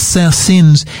casts our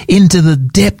sins into the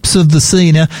depths of the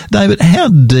sea. Now, David, how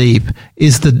deep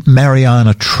is the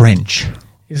Mariana Trench?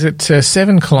 Is it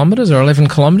 7 kilometres or 11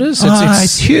 kilometres?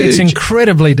 It's huge. It's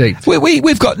incredibly deep.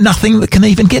 We've got nothing that can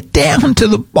even get down to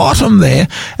the bottom there.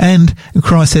 And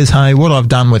Christ says, hey, what I've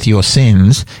done with your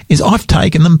sins is I've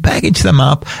taken them, packaged them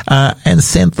up, and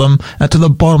sent them to the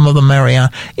bottom of the Mariana.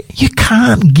 You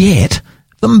can't get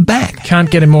them back.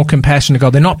 Can't get a more compassionate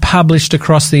God. They're not published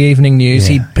across the evening news.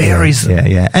 He buries them.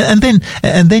 Yeah. And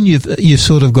then you've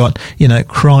sort of got,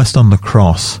 Christ on the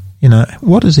cross.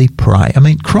 What does He pray? I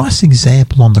mean, Christ's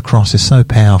example on the cross is so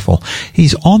powerful.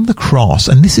 He's on the cross,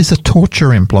 and this is a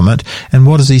torture implement, and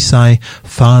what does He say?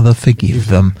 Father, forgive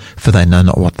them, for they know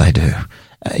not what they do.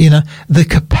 The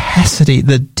capacity,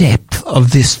 the depth of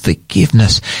this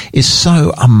forgiveness is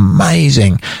so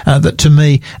amazing that to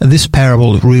me, this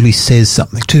parable really says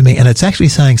something to me. And it's actually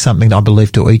saying something, I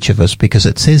believe, to each of us, because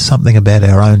it says something about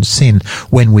our own sin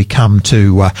when we come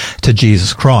to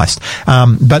Jesus Christ.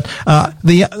 But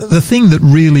the thing that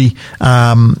really,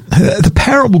 the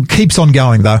parable keeps on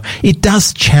going, though. It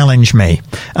does challenge me,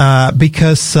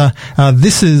 because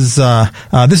this is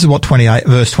what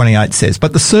verse 28 says.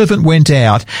 But the servant went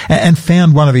out and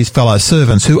found one of his fellow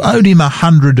servants who owed him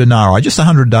 100 denarii, just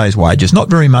 100 days' wages, not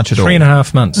very much at all.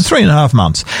 3.5 months. 3.5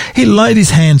 months. He laid his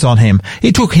hands on him.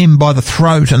 He took him by the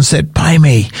throat and said, pay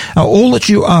me all that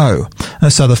you owe.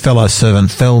 So the fellow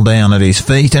servant fell down at his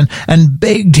feet and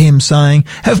begged him, saying,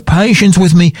 have patience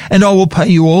with me, and I will pay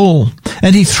you all.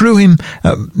 And he threw him,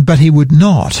 but he would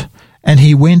not. And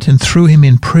he went and threw him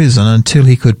in prison until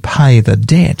he could pay the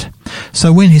debt.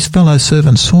 So when his fellow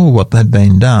servants saw what had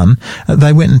been done,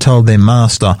 they went and told their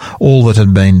master all that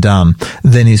had been done.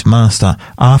 Then his master,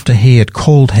 after he had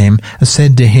called him,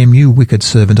 said to him, you wicked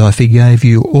servant, I forgave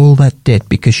you all that debt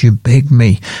because you begged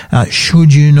me.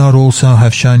 Should you not also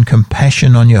have shown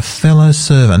compassion on your fellow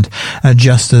servant,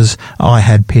 just as I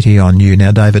had pity on you?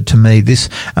 Now, David, to me, this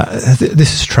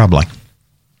is troubling.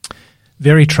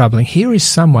 Very troubling. Here is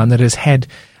someone that has had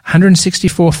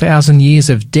 164,000 years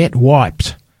of debt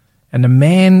wiped. And a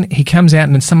man, he comes out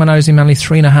and someone owes him only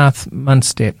 3.5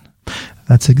 months' debt.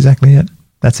 That's exactly it.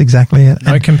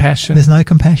 No compassion. There's no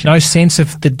compassion. No sense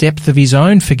of the depth of his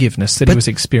own forgiveness that he was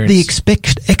experiencing.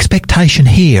 The expectation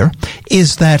here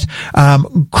is that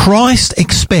Christ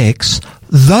expects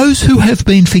those who have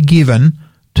been forgiven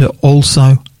to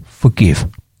also forgive.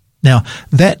 Now,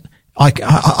 that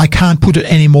I can't put it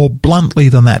any more bluntly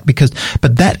than that,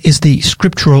 but that is the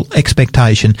scriptural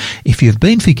expectation. If you've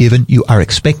been forgiven, you are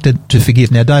expected to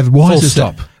forgive. Now, David, why is this?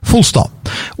 Full stop. Full stop.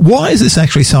 Why is this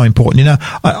actually so important? You know,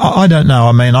 I don't know.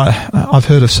 I mean, I've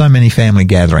heard of so many family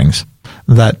gatherings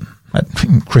that at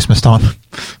Christmas time,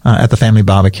 at the family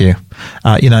barbecue,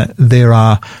 you know, there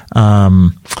are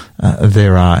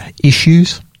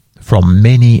issues from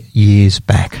many years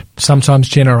back. Sometimes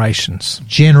generations.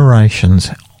 Generations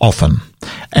often.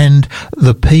 And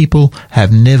the people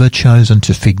have never chosen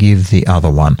to forgive the other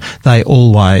one. They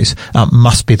always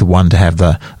must be the one to have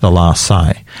the last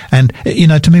say. And, you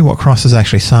know, to me what Christ is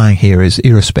actually saying here is,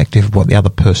 irrespective of what the other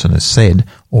person has said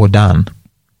or done,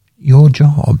 your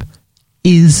job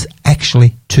is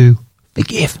actually to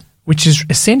forgive. Which is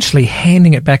essentially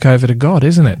handing it back over to God,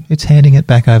 isn't it? It's handing it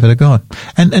back over to God.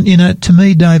 And you know, to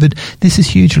me, David, this is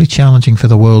hugely challenging for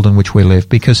the world in which we live,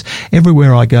 because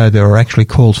everywhere I go, there are actually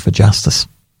calls for justice.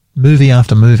 Movie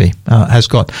after movie has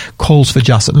got calls for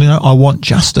justice. You know, I want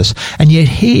justice. And yet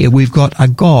here we've got a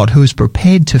God who is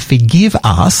prepared to forgive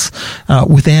us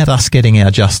without us getting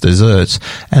our just desserts,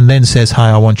 and then says, hey,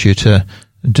 I want you to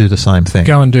do the same thing.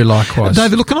 Go and do likewise.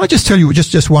 David, look, can I just tell you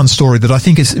just one story that I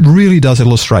think really does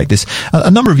illustrate this?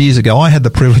 A number of years ago, I had the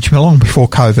privilege, long before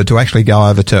COVID, to actually go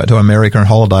over to America and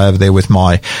holiday over there with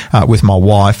my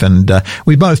wife, and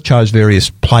we both chose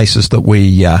various places that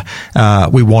we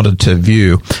wanted to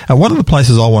view. One of the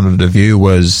places I wanted to view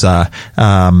was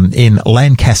in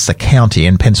Lancaster County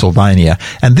in Pennsylvania,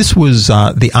 and this was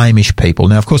the Amish people.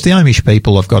 Now, of course, the Amish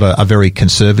people have got a very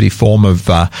conservative form of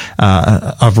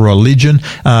religion.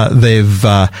 They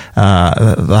work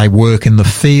in the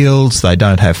fields. They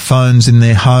don't have phones in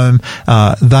their home.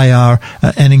 They are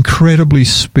an incredibly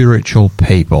spiritual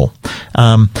people.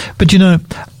 But you know,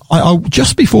 I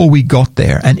just before we got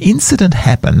there, an incident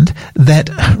happened that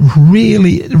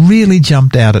really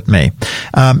jumped out at me.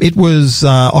 It was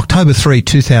October 3,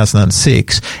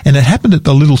 2006, and it happened at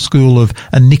the little school of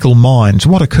Nickel Mines.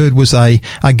 What occurred was a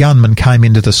gunman came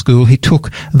into the school. He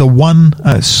took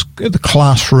the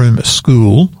classroom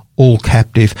school all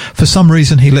captive. For some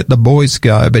reason, he let the boys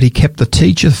go, but he kept the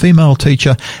teacher, the female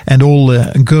teacher, and all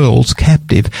the girls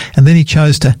captive. And then he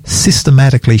chose to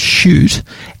systematically shoot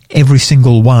every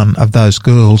single one of those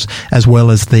girls, as well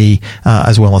as the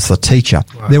teacher.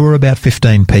 Wow. There were about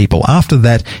 15 people. After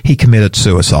that, he committed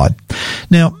suicide.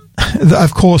 Now,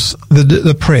 of course,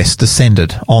 the press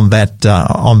descended on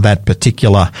that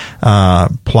particular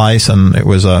place, and it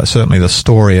was certainly the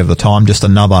story of the time, just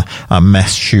another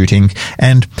mass shooting.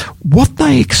 And what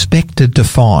they expected to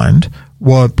find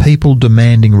were people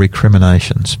demanding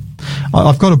recriminations.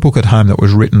 I've got a book at home that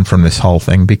was written from this whole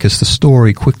thing, because the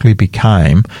story quickly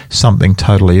became something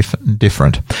totally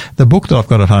different. The book that I've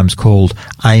got at home is called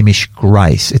Amish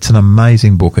Grace. It's an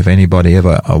amazing book if anybody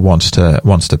ever wants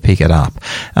to pick it up.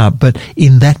 But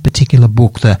in that particular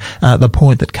book, the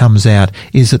point that comes out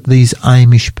is that these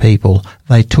Amish people,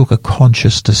 they took a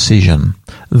conscious decision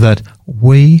that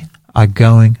we are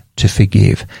going to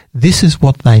forgive. This is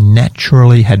what they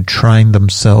naturally had trained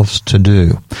themselves to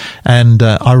do. And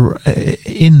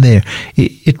in there,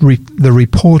 the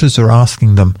reporters are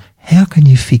asking them, how can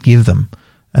you forgive them?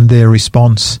 And their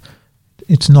response,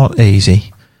 it's not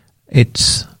easy.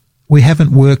 We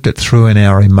haven't worked it through in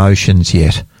our emotions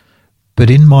yet. But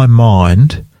in my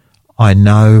mind, I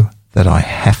know that I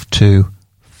have to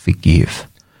forgive.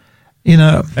 You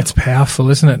know, that's powerful,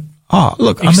 isn't it? Oh,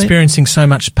 look, experiencing so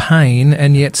much pain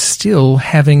and yet still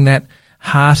having that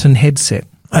heart and headset.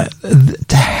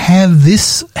 To have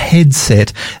this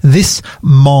headset, this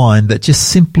mind that just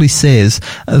simply says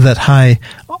that, hey,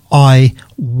 I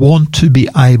want to be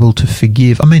able to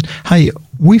forgive. I mean, hey,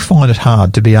 we find it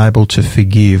hard to be able to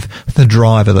forgive the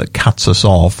driver that cuts us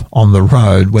off on the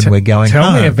road when we're going home.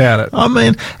 Tell me about it. I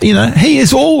mean, you know, he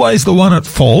is always the one at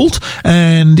fault,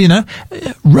 and, you know,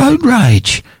 road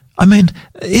rage. I mean,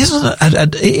 isn't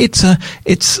it?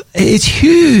 It's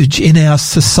huge in our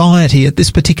society at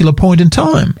this particular point in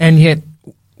time. And yet,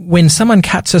 when someone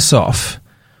cuts us off,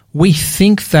 we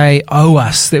think they owe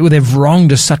us, that they've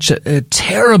wronged us such a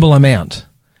terrible amount.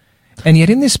 And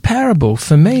yet, in this parable,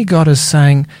 for me, God is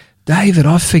saying, David,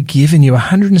 I've forgiven you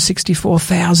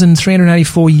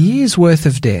 164,384 years worth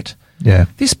of debt. Yeah.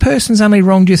 This person's only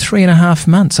wronged you 3.5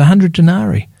 months, 100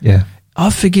 denarii. Yeah.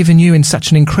 I've forgiven you in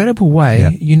such an incredible way.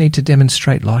 Yeah. You need to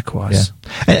demonstrate likewise.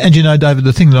 Yeah. And you know, David,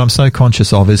 the thing that I'm so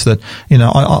conscious of is that, you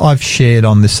know, I've shared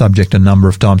on this subject a number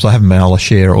of times. I haven't been able to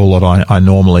share all that I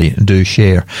normally do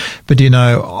share. But, you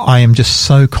know, I am just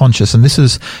so conscious, and this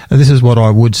is what I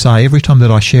would say every time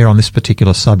that I share on this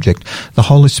particular subject. The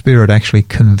Holy Spirit actually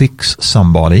convicts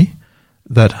somebody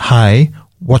that, hey,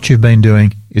 what you've been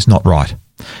doing is not right.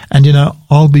 And, you know,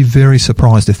 I'll be very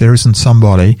surprised if there isn't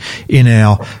somebody in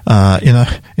our,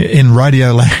 in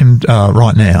Radio Land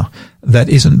right now that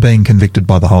isn't being convicted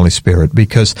by the Holy Spirit,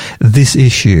 because this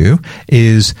issue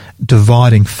is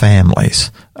dividing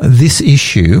families. This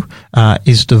issue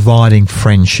is dividing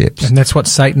friendships. And that's what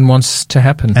Satan wants to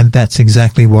happen. And that's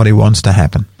exactly what he wants to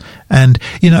happen. And,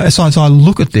 as I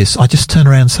look at this, I just turn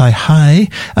around and say, hey,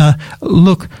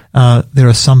 look, there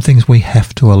are some things we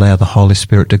have to allow the Holy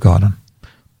Spirit to guide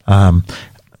on.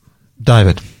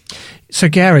 David. So,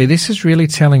 Gary, this is really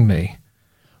telling me,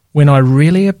 when I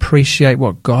really appreciate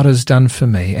what God has done for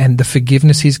me and the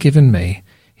forgiveness he's given me,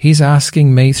 he's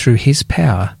asking me through his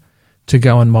power to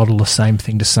go and model the same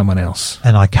thing to someone else.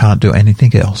 And I can't do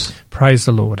anything else. Praise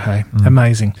the Lord, hey.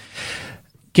 Amazing.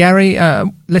 Gary,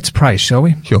 let's pray, shall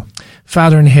we? Sure.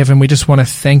 Father in heaven, we just want to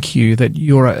thank you that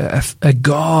you're a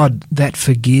God that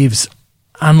forgives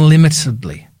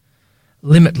unlimitedly,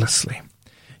 limitlessly.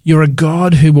 You're a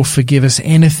God who will forgive us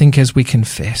anything as we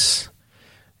confess.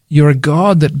 You're a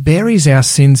God that buries our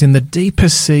sins in the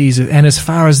deepest seas and as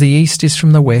far as the east is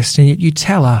from the west, and yet you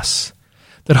tell us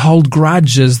that hold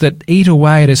grudges that eat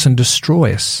away at us and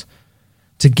destroy us,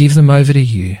 to give them over to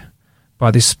you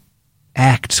by this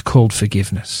act called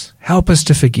forgiveness. Help us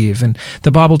to forgive. And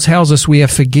the Bible tells us we are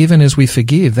forgiven as we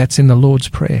forgive. That's in the Lord's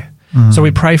Prayer. So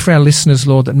we pray for our listeners,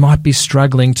 Lord, that might be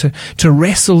struggling to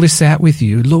wrestle this out with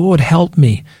you. Lord, help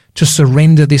me to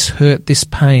surrender this hurt, this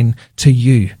pain to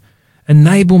you.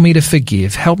 Enable me to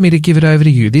forgive. Help me to give it over to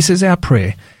you. This is our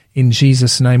prayer. In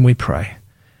Jesus' name we pray.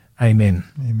 Amen.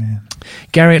 Amen.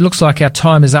 Gary, it looks like our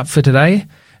time is up for today.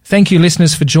 Thank you,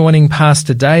 listeners, for joining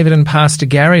Pastor David and Pastor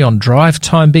Gary on Drive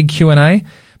Time Big Q&A.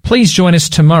 Please join us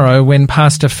tomorrow when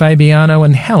Pastor Fabiano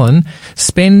and Helen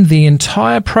spend the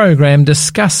entire program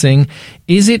discussing,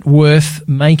 is it worth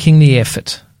making the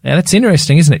effort? Now, that's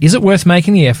interesting, isn't it? Is it worth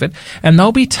making the effort? And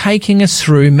they'll be taking us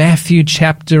through Matthew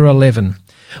chapter 11.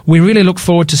 We really look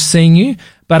forward to seeing you,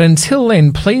 but until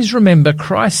then, please remember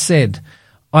Christ said,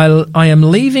 I am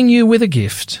leaving you with a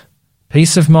gift,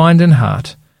 peace of mind and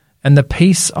heart, and the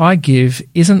peace I give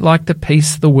isn't like the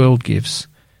peace the world gives.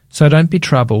 So don't be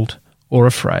troubled or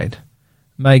afraid.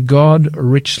 May God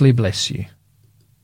richly bless you.